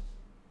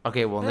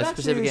 Okay, well, in That this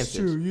actually specific is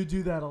instance. true. You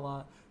do that a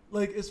lot.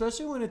 Like,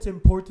 especially when it's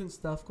important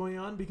stuff going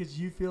on, because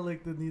you feel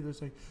like the neither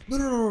saying,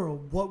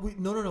 no,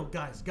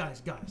 guys.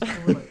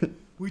 And we're like,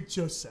 we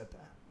just said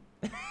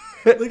that.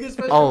 Like,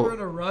 especially when we're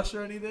in a rush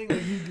or anything,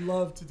 like, you'd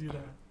love to do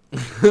that.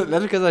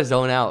 That's because I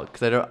zone out.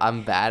 Because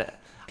I'm bad.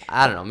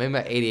 I don't know. Maybe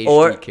my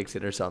ADHD kicks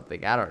in or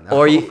something. I don't know.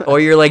 Or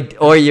you're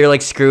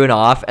like screwing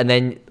off, and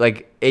then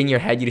like in your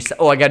head you just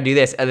I gotta do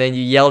this, and then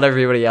you yell at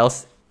everybody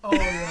else. Oh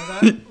yeah,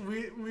 that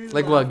we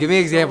Like what? Give me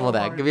an example of that.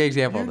 hard. Give me an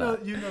example of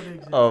that. You know the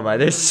example. Oh my,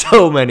 there's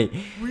so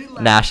many. We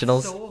laughed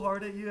Nationals. so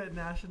hard at you at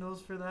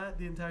Nationals for that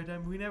the entire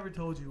time. We never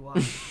told you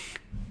why.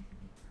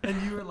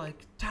 And you were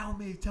like, tell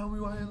me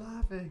why you're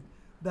laughing.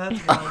 That's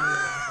why we were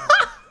laughing.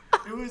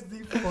 It was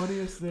the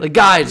funniest thing. Like,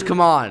 guys,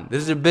 come on.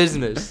 This is a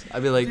business.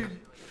 I'd be like,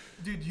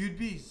 dude, you'd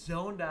be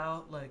zoned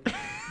out. Like,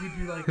 we'd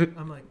be like,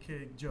 I'm like,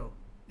 okay, Joe,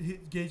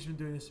 Gage's been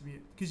doing this to me.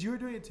 Because you were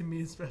doing it to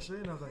me especially.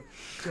 And I was like,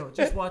 Joe,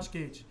 just watch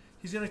Gage.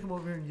 He's going to come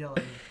over here and yell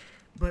at me.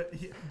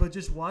 But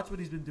just watch what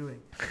he's been doing.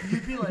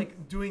 You'd be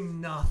like doing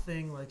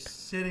nothing, like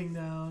sitting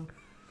down.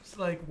 Just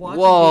like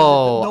watching.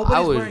 Whoa.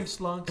 Nobody's wearing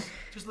slunks.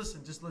 Just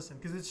listen.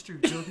 Because it's true.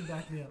 Joe can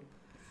back me up.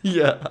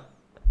 yeah.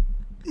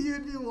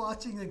 You'd be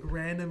watching like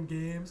random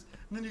games,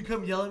 and then you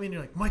come yell at me, and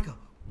you're like, Micah,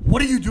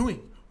 what are you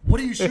doing? What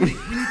are you shooting?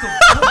 We need to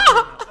work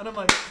right now. And I'm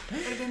like,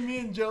 and then me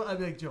and Joe, I'd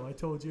be like, Joe, I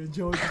told you. And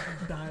Joe would just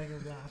be dying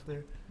of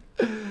laughter.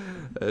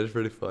 That is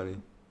pretty funny.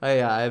 I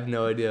have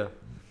no idea.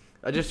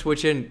 I just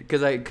switch in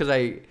because I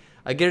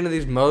get into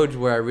these modes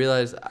where I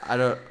realize I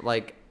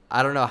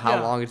don't know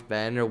how long it's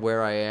been or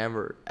where I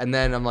am, and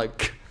then I'm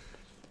like,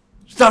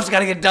 stuff's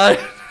gotta get done.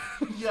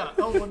 Yeah.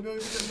 Oh,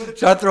 1,000,000%.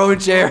 Start throwing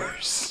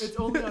chairs. It's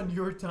only on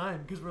your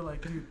time because we're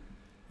like, dude,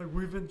 like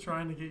we've been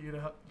trying to get you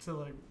to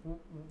like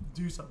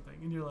do something,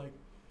 and you're like,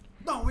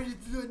 no, we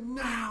need to do it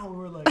now. And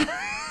we're like,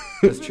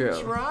 That's we've true.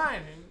 been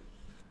trying.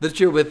 That's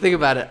true, but think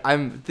about it.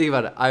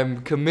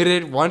 I'm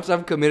committed. Once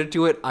I'm committed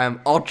to it, I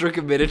am ultra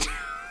committed to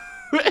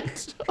it.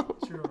 So.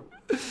 True.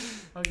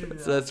 I'll give you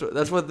that. So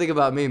that's one thing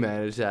about me,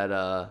 man. Is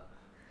that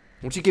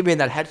once you get me in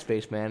that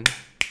headspace, man,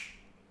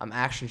 I'm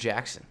Action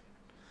Jackson.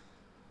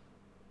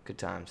 Good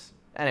times.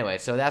 Anyway,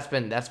 so that's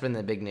been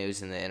the big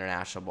news in the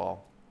international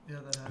ball. Yeah,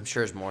 that has. I'm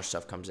sure as more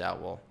stuff comes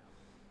out,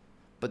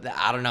 but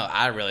I don't know.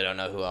 I really don't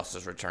know who else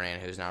is returning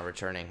and who's not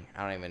returning.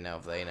 I don't even know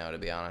if they know, to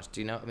be honest. Do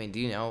you know? I mean, do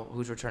you know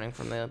who's returning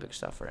from the Olympic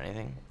stuff or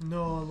anything?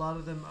 No, a lot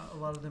of them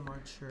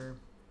aren't sure.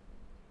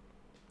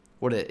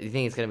 Do you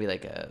think it's gonna be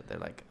like they're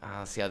like,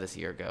 let's see how this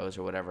year goes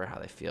or whatever, how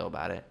they feel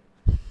about it?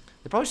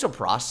 They're probably still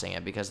processing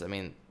it because I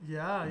mean,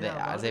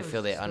 they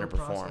feel they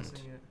underperformed.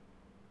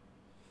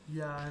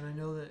 Yeah, and I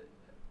know that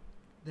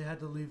they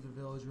had to leave the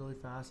village really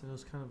fast, and it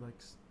was kind of like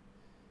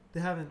they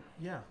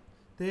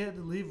had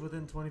to leave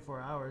within 24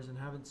 hours and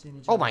haven't seen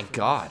each other. Oh my since.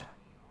 God,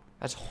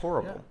 that's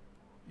horrible.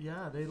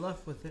 Yeah, they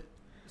left with it.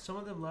 Some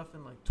of them left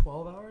in like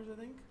 12 hours, I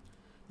think.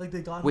 Like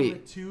they got home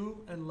at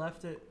 2 and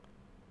left at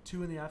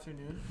 2 in the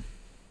afternoon.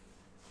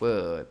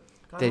 Whoa.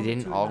 They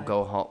didn't all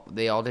go home.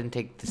 They all didn't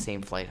take the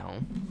same flight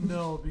home.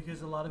 No,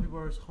 because a lot of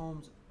people's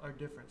homes are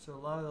different. So a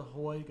lot of the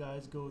Hawaii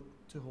guys go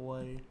to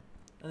Hawaii,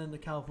 and then the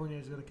California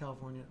guys go to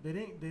California. They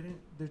didn't.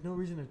 There's no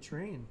reason to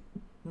train.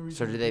 No reason.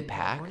 So to did be they in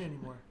pack? California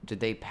anymore. Did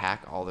they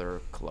pack all their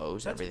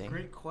clothes, That's everything? a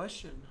great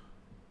question.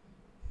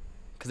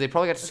 Because they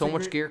probably got so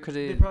much gear because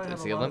they probably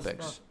it's have the a lot of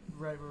Olympics. stuff.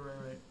 Right.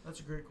 That's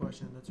a great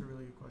question. That's a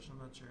really good question. I'm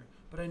not sure,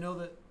 but I know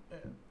that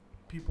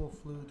people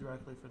flew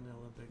directly from the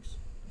Olympics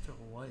to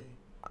Hawaii.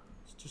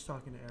 Just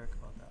talking to Eric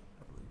about that,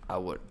 I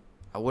believe.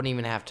 I wouldn't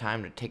even have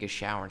time to take a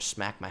shower and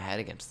smack my head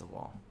against the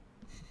wall.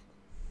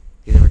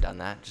 You ever done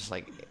that? Just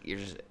like you're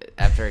just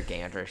after a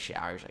game, after a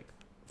shower, you're just like,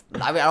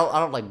 I mean, I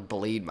don't like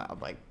bleed.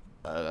 I'm like,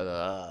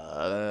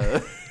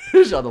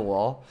 just on the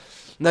wall.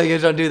 No, you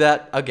guys don't do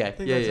that. Okay, I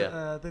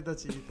think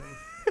that's a you thing.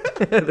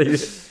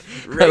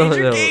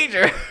 Ranger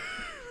Gager.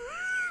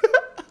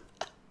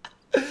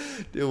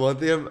 Dude, one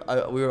thing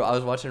I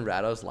was watching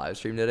Rado's live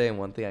stream today, and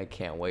one thing I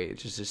can't wait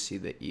is just to see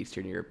the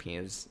Eastern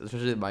Europeans,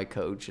 especially my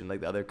coach and like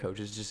the other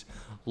coaches, just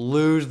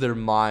lose their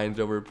minds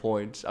over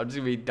points. I'm just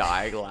gonna be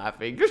dying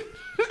laughing.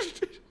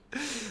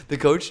 The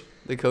coaches,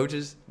 the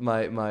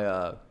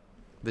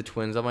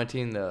twins on my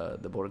team,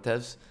 the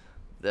Boycott's,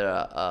 they're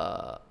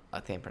I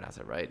think I pronounced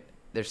it right.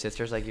 Their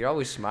sisters, like, you're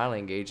always smiling,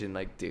 engaging,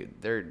 like, dude,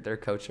 their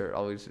coach are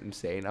always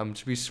insane. I'm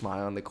just be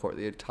smiling on the court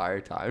the entire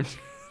time.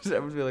 So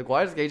everyone's be like,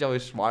 why is Gage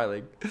always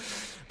smiling? But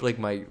like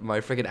my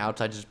freaking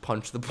outside just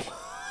punched the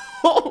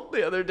ball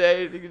the other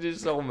day. And he was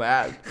just so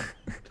mad.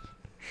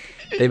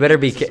 They better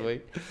be. I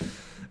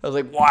was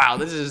like, wow,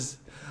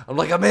 I'm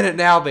like, I'm in it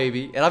now,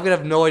 baby. And I'm going to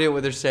have no idea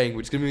what they're saying,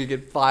 which is going to make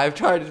it 5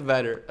 times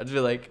better. I'd just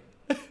be like,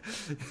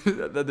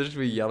 they'll just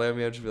be yelling at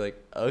me. I'll just be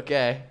like,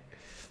 okay.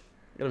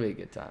 It'll be a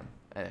good time.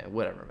 Anyway,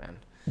 whatever, man.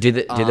 Do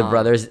the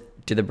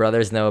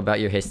brothers know about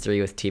your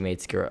history with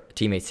teammates'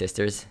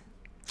 sisters?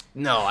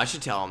 No, I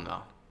should tell them,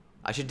 though.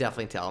 I should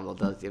definitely tell them.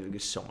 They'll give me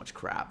so much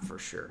crap, for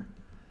sure.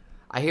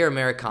 I hear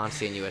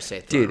Americancy and USA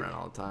thrown around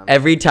all the time.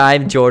 Every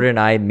time Jordan and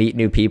I meet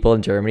new people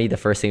in Germany, the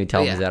first thing we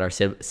tell them is that our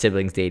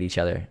siblings date each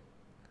other.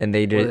 And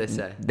they do. What do they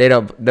say? They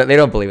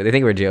don't believe it. They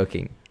think we're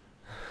joking.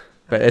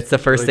 But it's the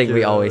first thing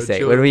we always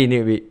say. When we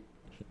meet.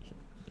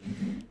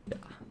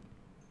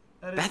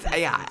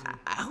 I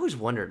always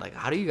wondered, like,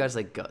 how do you guys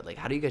like go? Like,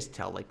 how do you guys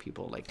tell like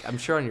people? Like, I'm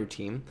sure on your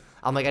team,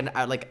 I'm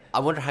like, I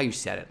wonder how you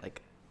said it.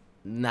 Like,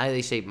 now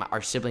they say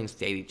our siblings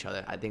date each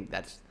other. I think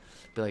that's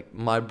be like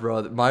my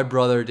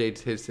brother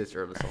dates his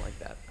sister or something like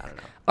that. I don't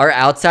know. Our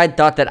outside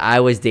thought that I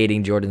was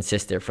dating Jordan's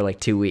sister for like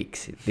 2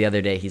 weeks. The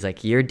other day, he's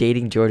like, "You're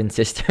dating Jordan's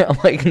sister?" I'm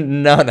like,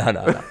 "No."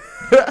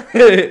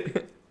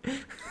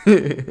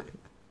 Do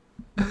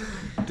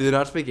they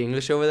not speak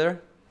English over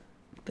there?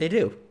 They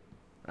do.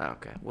 Oh,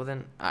 okay. Well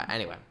then,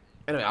 anyway,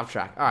 off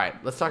track. All right,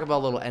 let's talk about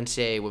a little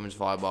NCAA women's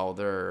volleyball.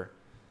 They're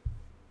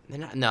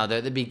They're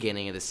at the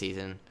beginning of the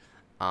season.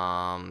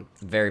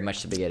 Very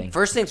much the beginning.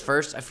 First things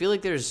first, I feel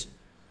like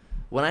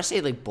when I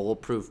say like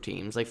bulletproof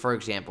teams, like for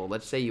example,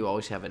 let's say you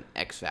always have an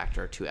X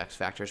factor or 2 X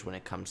factors when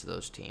it comes to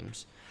those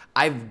teams.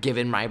 I've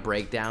given my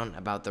breakdown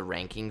about the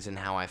rankings and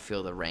how I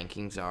feel the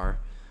rankings are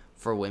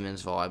for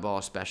women's volleyball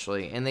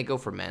especially, and they go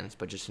for men's,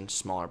 but just in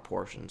smaller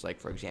portions. Like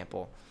for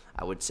example,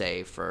 I would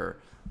say for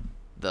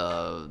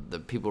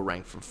the people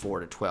ranked from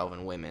 4 to 12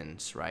 in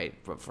women's, right?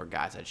 But for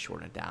guys, I'd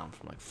shorten it down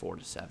from like 4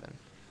 to 7.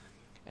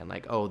 And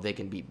like, oh, they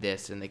can beat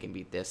this and they can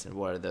beat this, and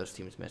what are those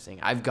teams missing?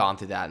 I've gone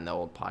through that in the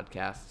old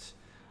podcasts.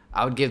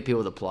 I would give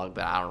people the plug,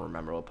 but I don't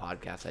remember what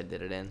podcast I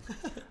did it in.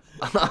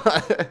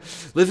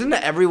 Listen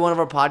to every one of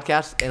our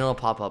podcasts, and it'll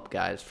pop up,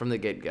 guys, from the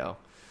get-go.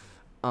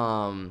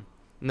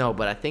 No,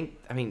 but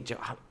I mean, Joe,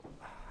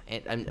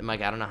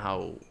 Mike, I don't know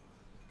how.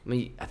 I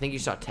mean, I think you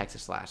saw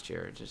Texas last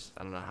year. Just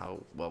I don't know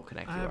how well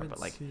connected you are, but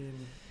like, seen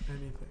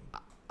anything.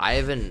 I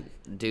haven't,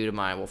 due to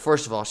my, well,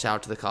 first of all, shout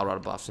out to the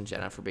Colorado Buffs and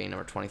Jenna for being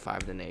number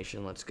 25 in the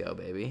nation. Let's go,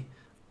 baby.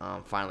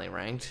 Finally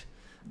ranked.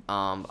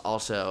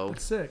 Also,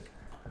 That's sick.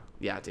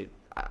 yeah, dude,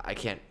 I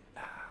can't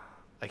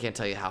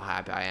tell you how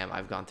happy I am.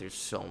 I've gone through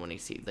so many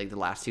seasons. Like the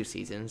last 2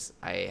 seasons,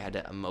 I had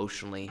to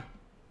emotionally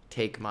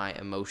take my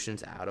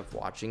emotions out of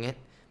watching it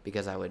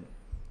because I would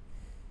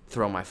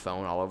throw my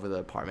phone all over the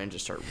apartment and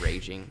just start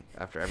raging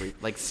after every,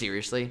 like,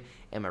 seriously.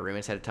 And my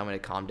roommates had to tell me to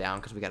calm down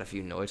because we got a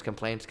few noise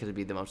complaints because it'd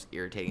be the most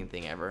irritating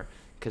thing ever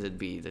because it'd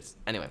be this.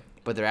 Anyway,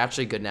 but they're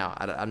actually good now.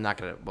 I'm not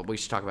going to, but we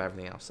should talk about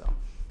everything else, though.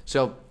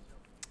 So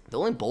the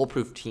only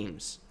bulletproof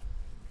teams.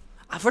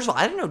 First of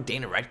all, I didn't know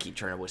Dana Redkey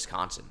turned to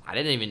Wisconsin. I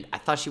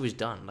thought she was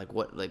done. Like,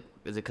 what, like,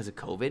 is it because of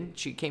COVID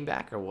she came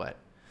back or what?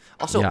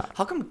 Also, Yeah.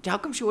 how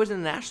come she wasn't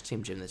in the national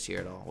team gym this year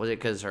at all? Was it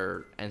because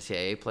her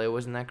NCAA play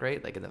wasn't that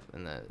great, like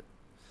in the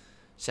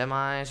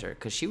semis, or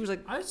because she was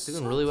like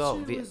doing really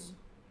well?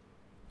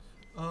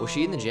 Was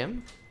she in the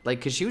gym? Like,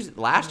 because she was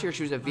last year,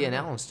 she was at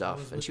VNL and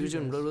stuff, and she was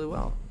doing really, really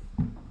well.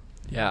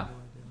 Yeah.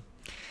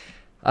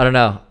 I don't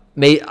know.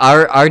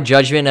 Our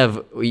judgment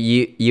of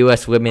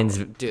U.S. women's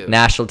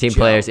national team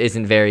players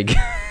isn't very good.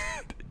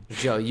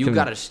 Joe, you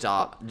gotta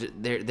stop.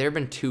 There have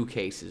been 2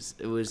 cases.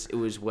 It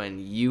was when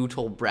you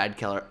told Brad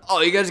Keller,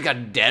 "Oh, you guys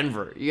got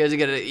Denver. You guys are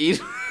gonna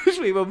eat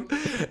sweep them,"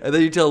 and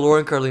then you tell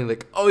Lauren Carlene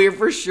like, "Oh, you're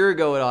for sure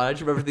going on." I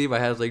just remember thinking in my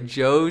head, I was like,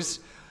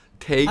 "Joe's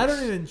takes." I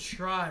don't even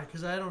try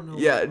because I don't know.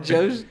 Yeah,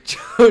 Joe's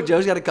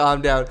got to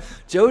calm down.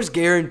 Joe's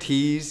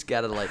guarantees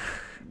gotta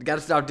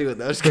stop doing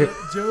those.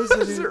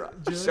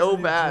 Joe's so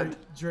bad.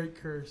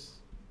 Drake curse.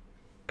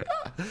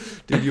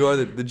 Dude, you are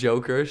the Joe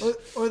curse.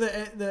 Or the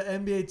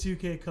NBA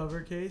 2K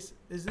cover case.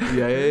 Is it?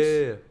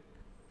 Yeah.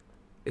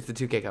 It's the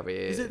 2K cover. Yeah.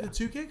 Is it the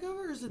 2K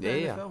cover or is it the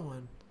NFL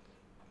one?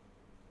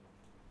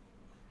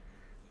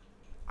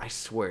 I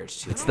swear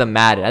it's 2K. It's the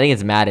Madden. I think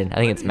it's Madden.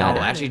 No,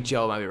 actually,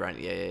 Joe might be right.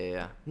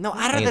 Yeah. No,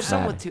 I don't know. That's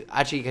not with 2.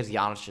 Actually, because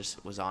Giannis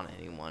just was on it.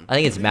 He won. I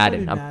think it's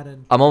Madden.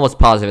 Madden. I'm almost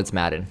positive it's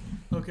Madden.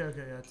 Okay,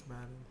 yeah, it's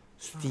Madden.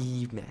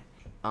 Steve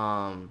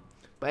Madden.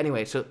 But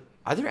anyway, so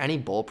are there any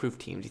bulletproof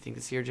teams you think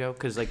this year, Joe?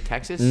 Because like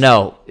Texas.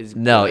 No. Is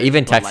No. good,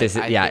 Even but, Texas.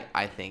 Like,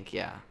 I think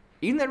yeah.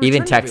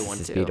 Even Texas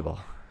is beatable.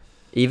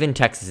 Even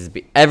Texas is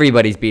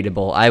everybody's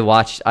beatable. I've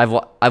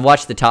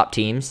watched the top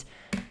teams,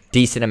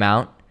 decent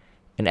amount,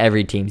 and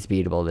every team's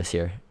beatable this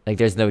year. Like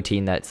there's no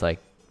team that's like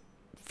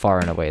far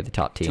and away the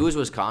top team. 2 is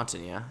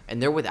Wisconsin, yeah,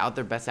 and they're without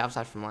their best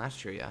outside from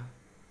last year, yeah.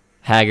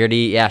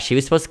 Haggerty, yeah, she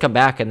was supposed to come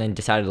back and then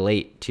decided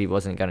late she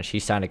wasn't gonna. She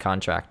signed a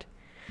contract.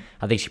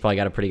 I think she probably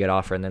got a pretty good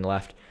offer and then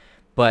left.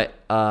 But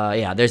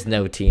yeah, there's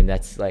no team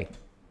that's like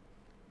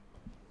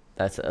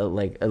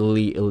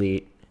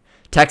elite.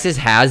 Texas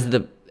has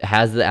the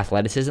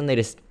athleticism. They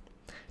just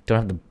don't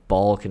have the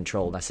ball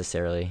control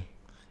necessarily.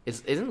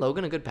 Isn't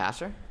Logan a good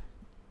passer?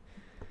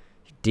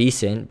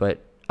 Decent,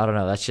 but I don't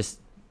know. That's just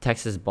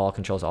Texas ball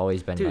control's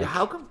always been. Dude, like,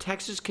 how come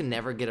Texas can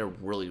never get a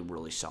really,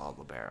 really solid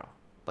libero?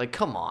 Like,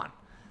 come on.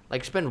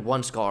 Like, spend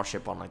 1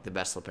 scholarship on like the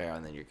best libero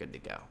and then you're good to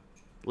go.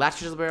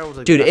 Last year's libero was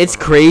like. Dude, it's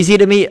crazy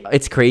to me.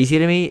 It's crazy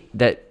to me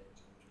that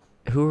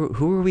who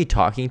were we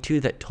talking to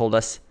that told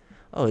us,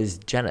 oh, it's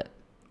Jenna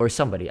or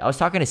somebody. I was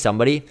talking to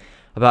somebody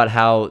about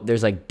how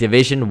there's like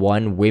Division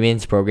I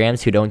women's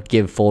programs who don't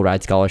give full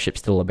ride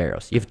scholarships to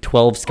liberos. You have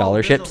 12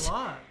 scholarships. There's a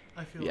lot,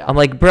 I feel like. I'm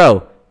like,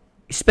 bro,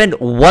 spend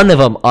 1 of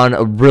them on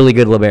a really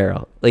good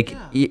libero. Like,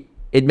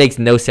 it makes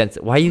no sense.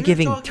 Why are you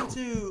giving? We were talking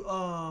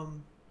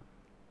to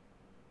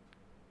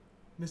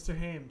Mr.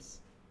 Hames.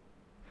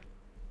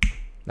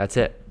 That's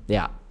it.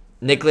 Yeah,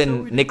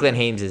 Nicklin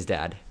Hames'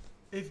 dad.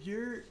 If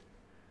you're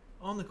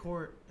on the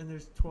court and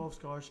there's 12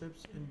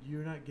 scholarships and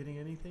you're not getting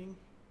anything,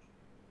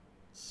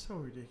 it's so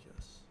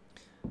ridiculous.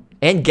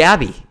 And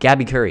Gabby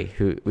Curry,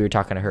 who we were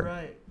talking to her.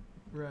 Right.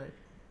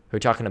 We were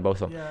talking to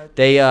both of them. Yeah,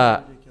 They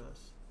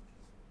ridiculous.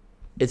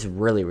 It's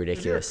really If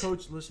ridiculous. you're a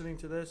coach listening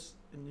to this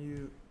and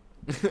you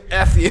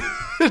F you.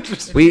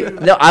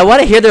 I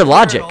want to hear their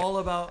logic. all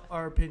about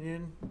our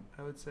opinion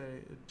I would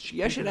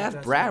say. I should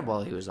ask Brad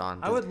while he was on.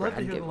 I would love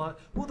to hear a lot.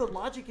 Well, the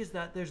logic is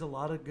that there's a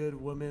lot of good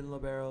women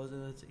liberos,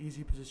 and it's an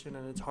easy position,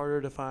 and it's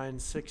harder to find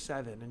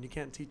 6'7", and you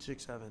can't teach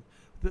 6'7".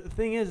 The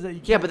thing is that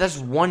you can't but that's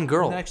one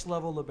girl. Next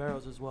level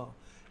liberos as well,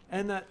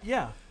 and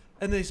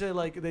and they say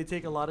like they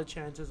take a lot of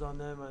chances on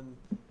them, and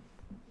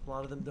a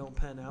lot of them don't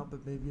pan out.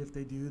 But maybe if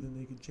they do, then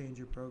they could change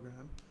your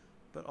program.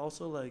 But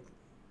also like,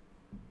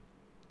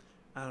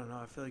 I don't know.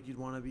 I feel like you'd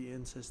want to be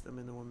in system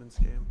in the women's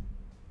game.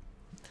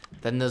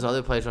 Then those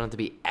other players don't have to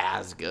be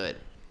as good.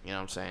 You know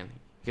what I'm saying?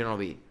 You don't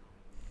want to be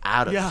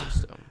out of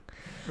system.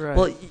 Right.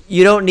 Well,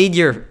 you don't need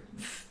your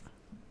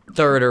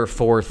third or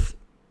fourth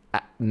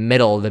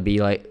middle to be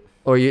like,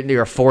 or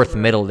your fourth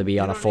middle to be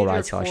on a full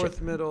ride scholarship.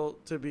 Fourth middle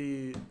to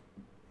be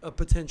a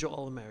potential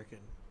All-American.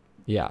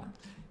 Yeah.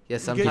 Yeah, You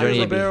sometimes get your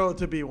you libero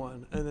to be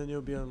one, and then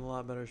you'll be in a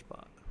lot better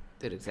spot.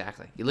 Dude,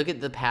 exactly. You look at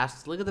the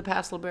past. Look at the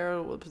past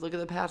libero. Look at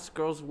the past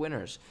girls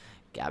winners.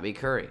 Gabby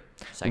Curry,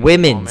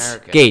 women's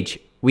All-American. Gage.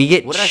 We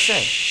get What did I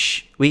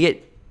say? We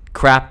get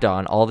crapped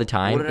on all the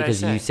time What did I because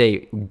say? you say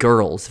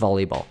girls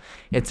volleyball.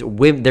 It's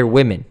women. They're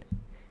women.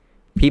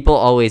 People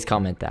always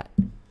comment that.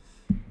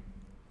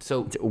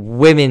 So It's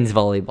women's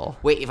volleyball.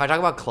 wait, if I talk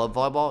about club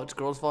volleyball, it's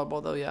girls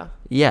volleyball though, yeah.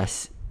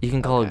 Yes, you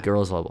can call it Okay.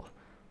 girls volleyball.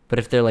 But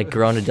if they're like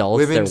grown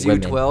adults, Women's they're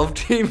women. U12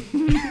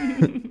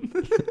 team.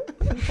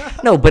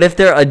 No, but if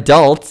they're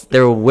adults,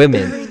 they're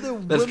women. The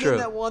That's women true.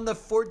 that won the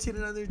 14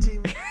 and under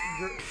team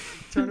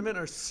tournament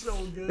are so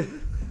good.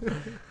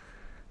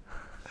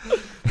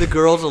 The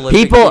girls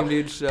Olympic People, team,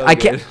 dude, so I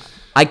good.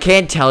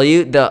 can't tell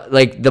you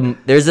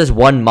there's this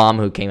one mom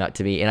who came up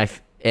to me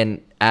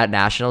and at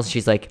nationals,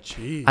 she's like,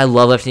 Jeez. I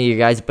love listening to you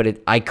guys, but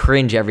I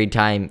cringe every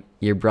time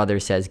your brother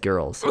says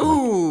girls.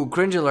 Ooh,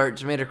 cringe alert!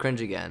 Just made her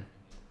cringe again.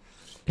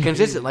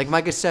 Consistent, like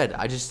Micah said.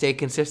 I just stay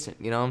consistent.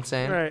 You know what I'm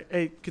saying? All right.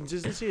 Hey,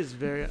 consistency is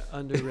very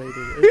underrated.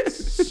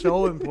 It's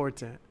so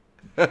important.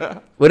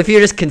 What if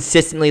you're just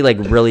consistently like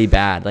really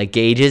bad, like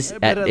Gage's Yeah,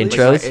 at but at least-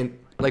 intros?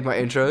 Like my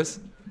intros.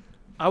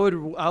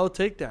 I'll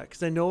take that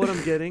because I know what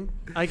I'm getting.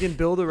 I can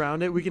build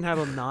around it. We can have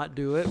him not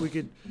do it. We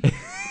could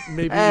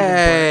maybe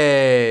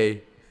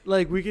Hey.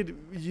 like we could,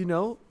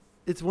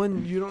 it's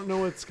when you don't know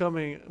what's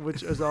coming,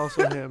 which is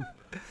also him.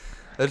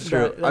 That's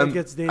true. That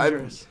gets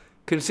dangerous. I'm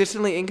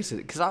consistently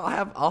inconsistent because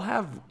I'll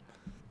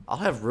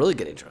have really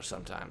good intros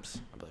sometimes.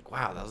 I'll be like,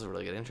 wow, that was a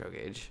really good intro,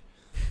 Gage.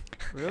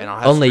 Really? And I'll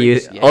have Only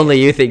streaks. you, Yeah,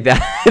 only you think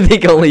that. I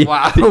think only you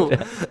Wow. think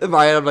that. In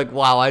my head, I'm like,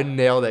 wow, I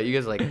nailed that. You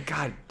guys are like,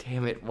 God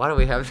damn it. Why do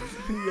we have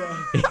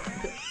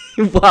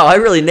Yeah. Wow, I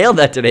really nailed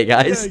that today,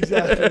 guys. Yeah,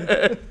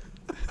 exactly.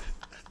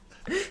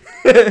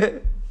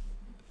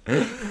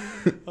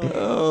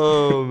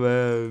 Oh,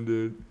 man,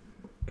 dude.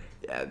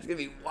 Yeah, it's going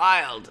to be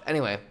wild.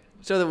 Anyway,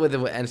 so with the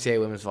NCAA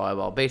women's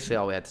volleyball, basically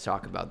all we had to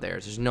talk about there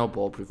is there's no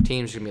bulletproof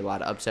teams. There's going to be a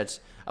lot of upsets.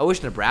 I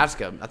wish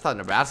Nebraska. I thought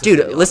Nebraska.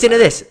 Dude, listen to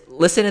this.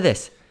 Listen to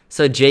this.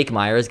 So Jake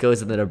Myers goes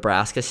to the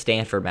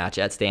Nebraska-Stanford match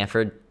at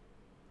Stanford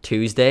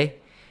Tuesday,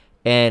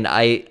 and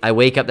I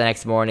wake up the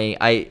next morning.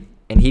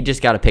 And he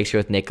just got a picture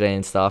with Nicklin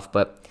and stuff,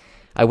 but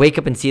I wake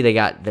up and see they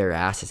got their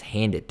asses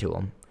handed to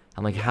them.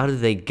 I'm like, how did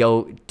they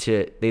go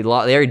to? They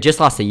already just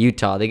lost to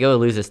Utah. They go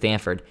lose to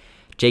Stanford.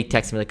 Jake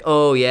texted me like,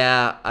 oh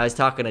yeah, I was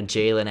talking to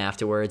Jalen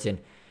afterwards, and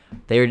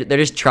they're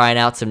just trying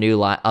out some new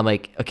line. I'm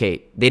like,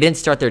 okay, they didn't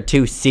start their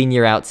two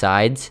senior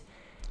outsides.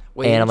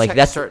 Wait, and I'm like,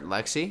 that's start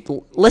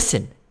Lexi.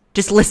 Listen,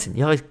 just listen.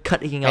 You're always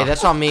cutting off. Hey,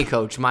 that's on me,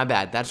 coach. My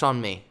bad. That's on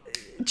me.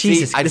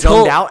 Jesus. See, I this zoned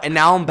whole- out, and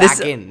now I'm back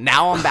in.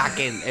 Now I'm back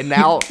in, and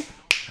now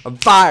I'm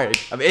fired.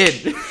 I'm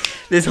in.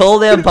 This whole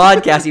damn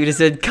podcast, you just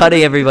said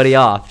cutting everybody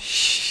off.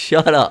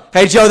 Shut up.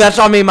 Hey, Joe, that's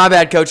on me. My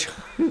bad, coach.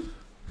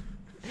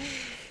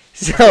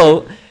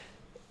 So,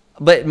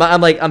 but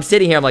I'm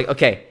sitting here. I'm like,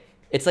 okay,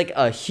 it's like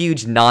a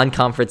huge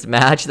non-conference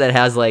match that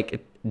has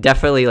like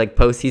definitely like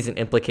postseason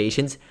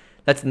implications.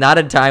 That's not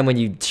a time when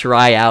you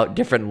try out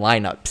different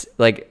lineups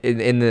like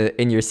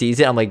in your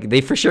season. I'm like,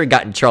 they for sure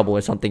got in trouble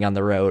or something on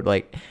the road.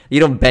 Like,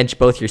 you don't bench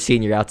both your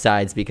senior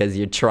outsides because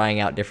you're trying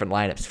out different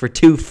lineups for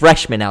two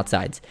freshmen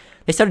outsides.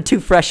 They started two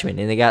freshmen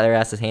and they got their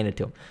asses handed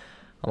to them.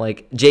 I'm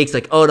like, Jake's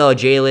like, oh no,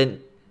 Jalen.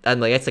 I'm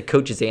like, that's the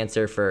coach's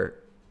answer for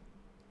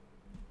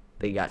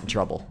they got in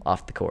trouble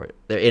off the court.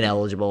 They're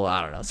ineligible.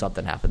 I don't know.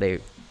 Something happened. They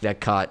got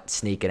caught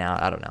sneaking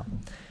out. I don't know.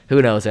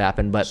 Who knows what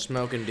happened? But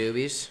Smoking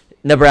doobies.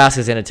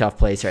 Nebraska's in a tough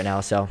place right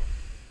now. So,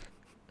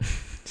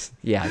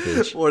 yeah,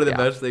 Gage. One of the Yeah.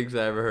 best things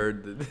I ever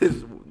heard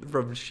is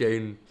from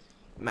Shane,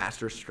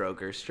 master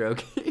stroking,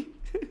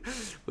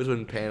 was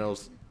when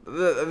panels.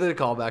 The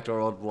callback to our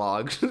old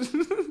vlogs.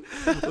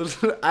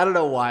 I don't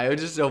know why. It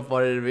was just so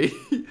funny to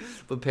me.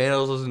 But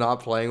Panels was not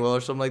playing well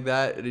or something like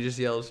that, and he just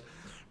yells,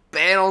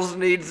 "Panels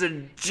needs a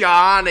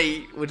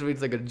Johnny," which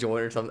means like a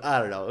joint or something. I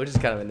don't know. It was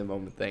just kind of in the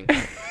moment thing.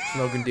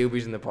 Smoking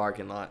doobies in the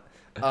parking lot.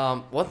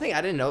 One thing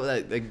I didn't know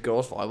that like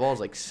girls volleyball is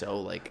like so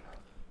like.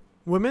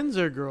 Women's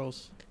or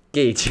girls?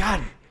 Gage.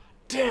 God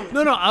damn.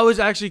 No, I was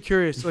actually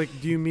curious. Like,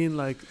 do you mean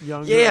like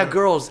younger? Yeah, or-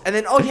 girls, and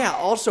then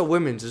also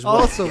women's as well.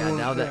 Also, yeah, women,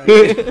 now that.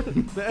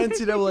 the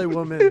NCAA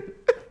woman.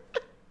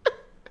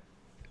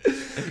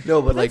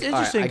 No, but That's like, all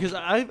right, interesting because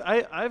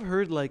I've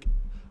heard like,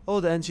 oh,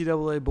 the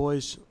NCAA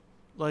boys,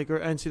 like, or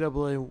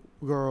NCAA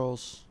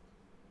girls.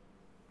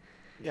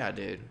 yeah,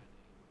 dude.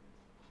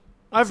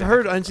 I've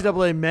heard Exactly, bro.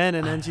 NCAA men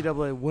and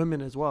NCAA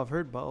women as well. I've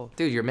heard both.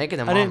 Dude, you're making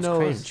the I didn't moms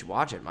know it was- cringe.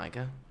 Watch it,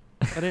 Micah.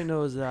 I didn't know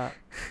it was that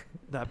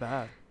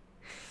bad.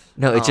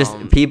 No, it's just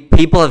Um,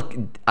 people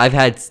have. I've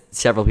had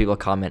several people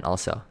comment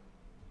also,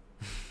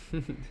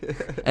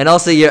 and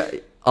also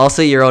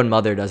your own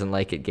mother doesn't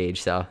like it,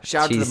 Gage. So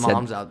Shout out to she the said-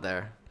 moms out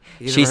there.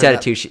 You guys She ever said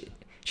heard it too.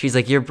 She's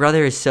like, your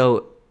brother is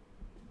so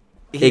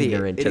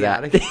ignorant to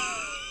idiotic. that.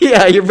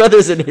 Yeah, your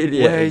brother's an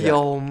idiot. Where Yeah.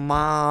 your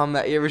mom?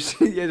 You ever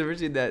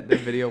seen that the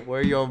video?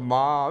 Where your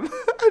mom?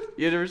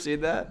 You ever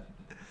seen that?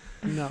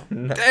 No.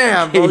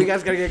 Damn, bro, you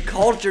guys gotta get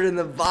cultured in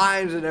the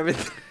vines and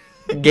everything.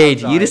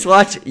 Gage, I'm you just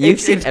watch. You've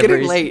It's seen getting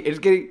every. late. It's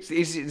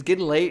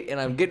getting late, and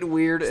I'm getting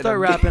weird. Start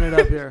and wrapping it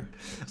up here.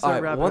 All Start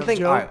right, wrapping one up. thing.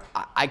 Joe? All right,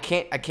 I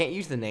can't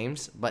use the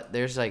names, but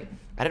there's like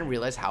I didn't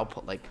realize how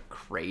like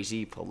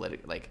crazy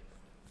political, like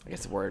I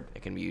guess the word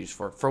it can be used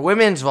for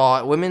women's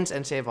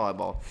NCAA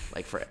volleyball,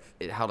 like for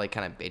how like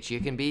kind of bitchy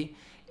it can be,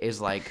 is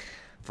like,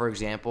 for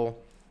example,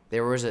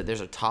 there's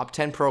a top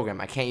 10 program.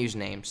 I can't use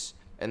names,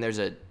 and there's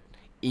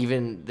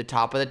even the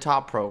top of the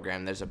top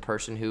program. There's a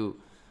person who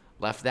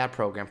left that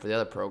program for the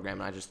other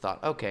program, and I just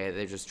thought, okay,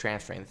 they're just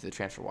transferring through the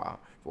transfer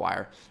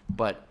wire.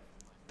 But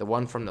the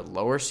one from the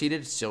lower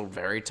seeded, still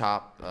very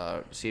top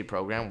seeded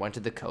program, went to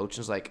the coach and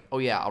was like, oh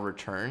yeah, I'll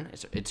return.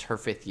 It's her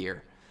 5th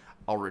year.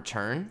 I'll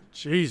return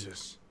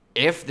Jesus.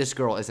 if this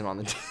girl isn't on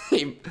the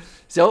team.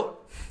 So,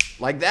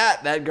 like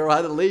that girl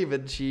had to leave,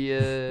 and she.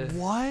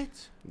 What?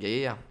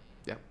 Yeah.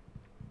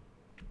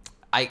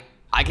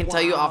 I can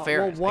tell you off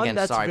air. Well, one, Again,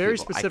 that's sorry, very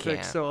people, I specific,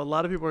 can't. so a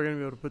lot of people are gonna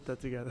be able to put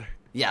that together.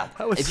 Yeah.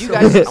 That was If you so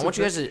guys,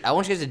 specific. I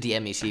want you guys to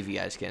DM me, see if you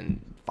guys can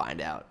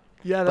find out.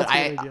 Yeah, But that's a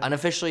I good idea.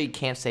 unofficially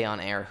can't say on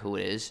air who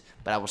it is,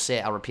 but I will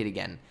say, I'll repeat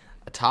again.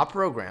 A top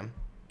program.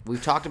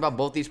 We've talked about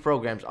both these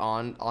programs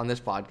on this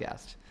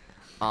podcast.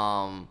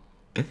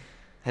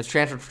 Has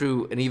transferred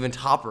to an even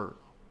topper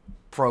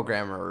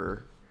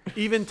programmer.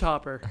 Even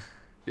topper.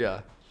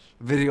 Yeah.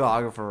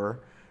 Videographer.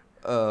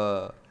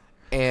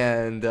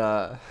 And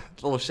a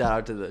little shout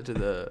out to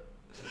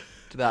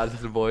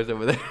the boys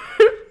over there.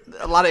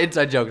 A lot of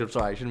inside jokes. I'm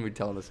sorry, I shouldn't be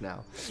telling this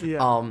now.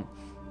 Yeah.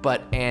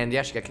 And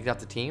yeah, she got kicked off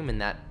the team,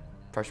 and that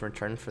person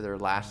returned for their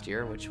last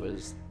year, which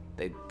was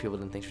people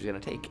didn't think she was gonna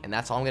take, and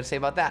that's all I'm gonna say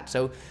about that.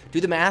 So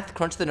do the math,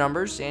 crunch the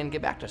numbers, and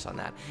get back to us on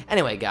that.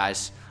 Anyway,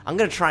 guys, I'm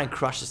gonna try and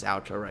crush this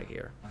outro right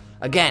here.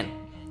 Again,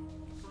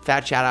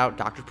 fat shout out,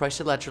 Dr. Price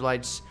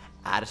Electrolytes.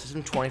 Add a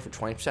system 20 for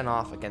 20%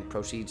 off. Again,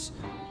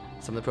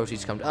 some of the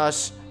proceeds come to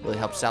us. Really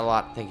helps out a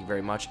lot. Thank you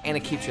very much, and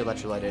it keeps you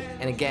electrolyted.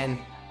 And again,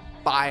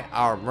 buy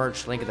our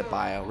merch, link in the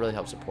bio. Really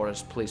helps support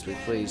us. Please.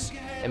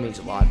 It means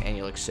a lot. And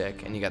you look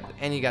sick. And you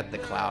got the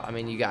clout.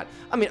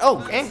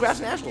 And Grass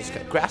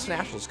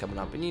Nationals coming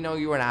up. And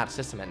you were an out of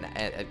system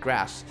at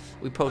Grass.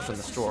 We post on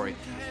the story.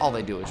 All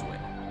they do is win.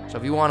 So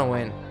if you want to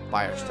win,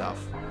 buy our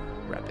stuff.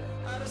 Rep it.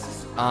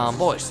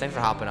 Boys, thanks for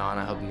hopping on.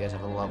 I hope you guys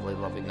have a lovely,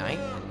 lovely night.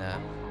 And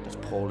that's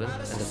Poland,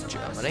 and that's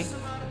Germany.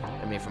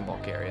 I mean, from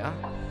Bulgaria.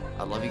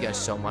 I love you guys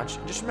so much.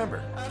 Just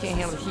remember, if you can't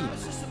handle the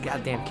heat,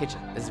 goddamn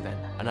kitchen. This has been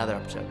another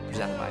episode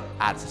presented by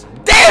Ad System.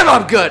 Damn,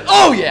 I'm good.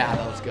 Oh yeah,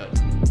 that was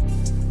good.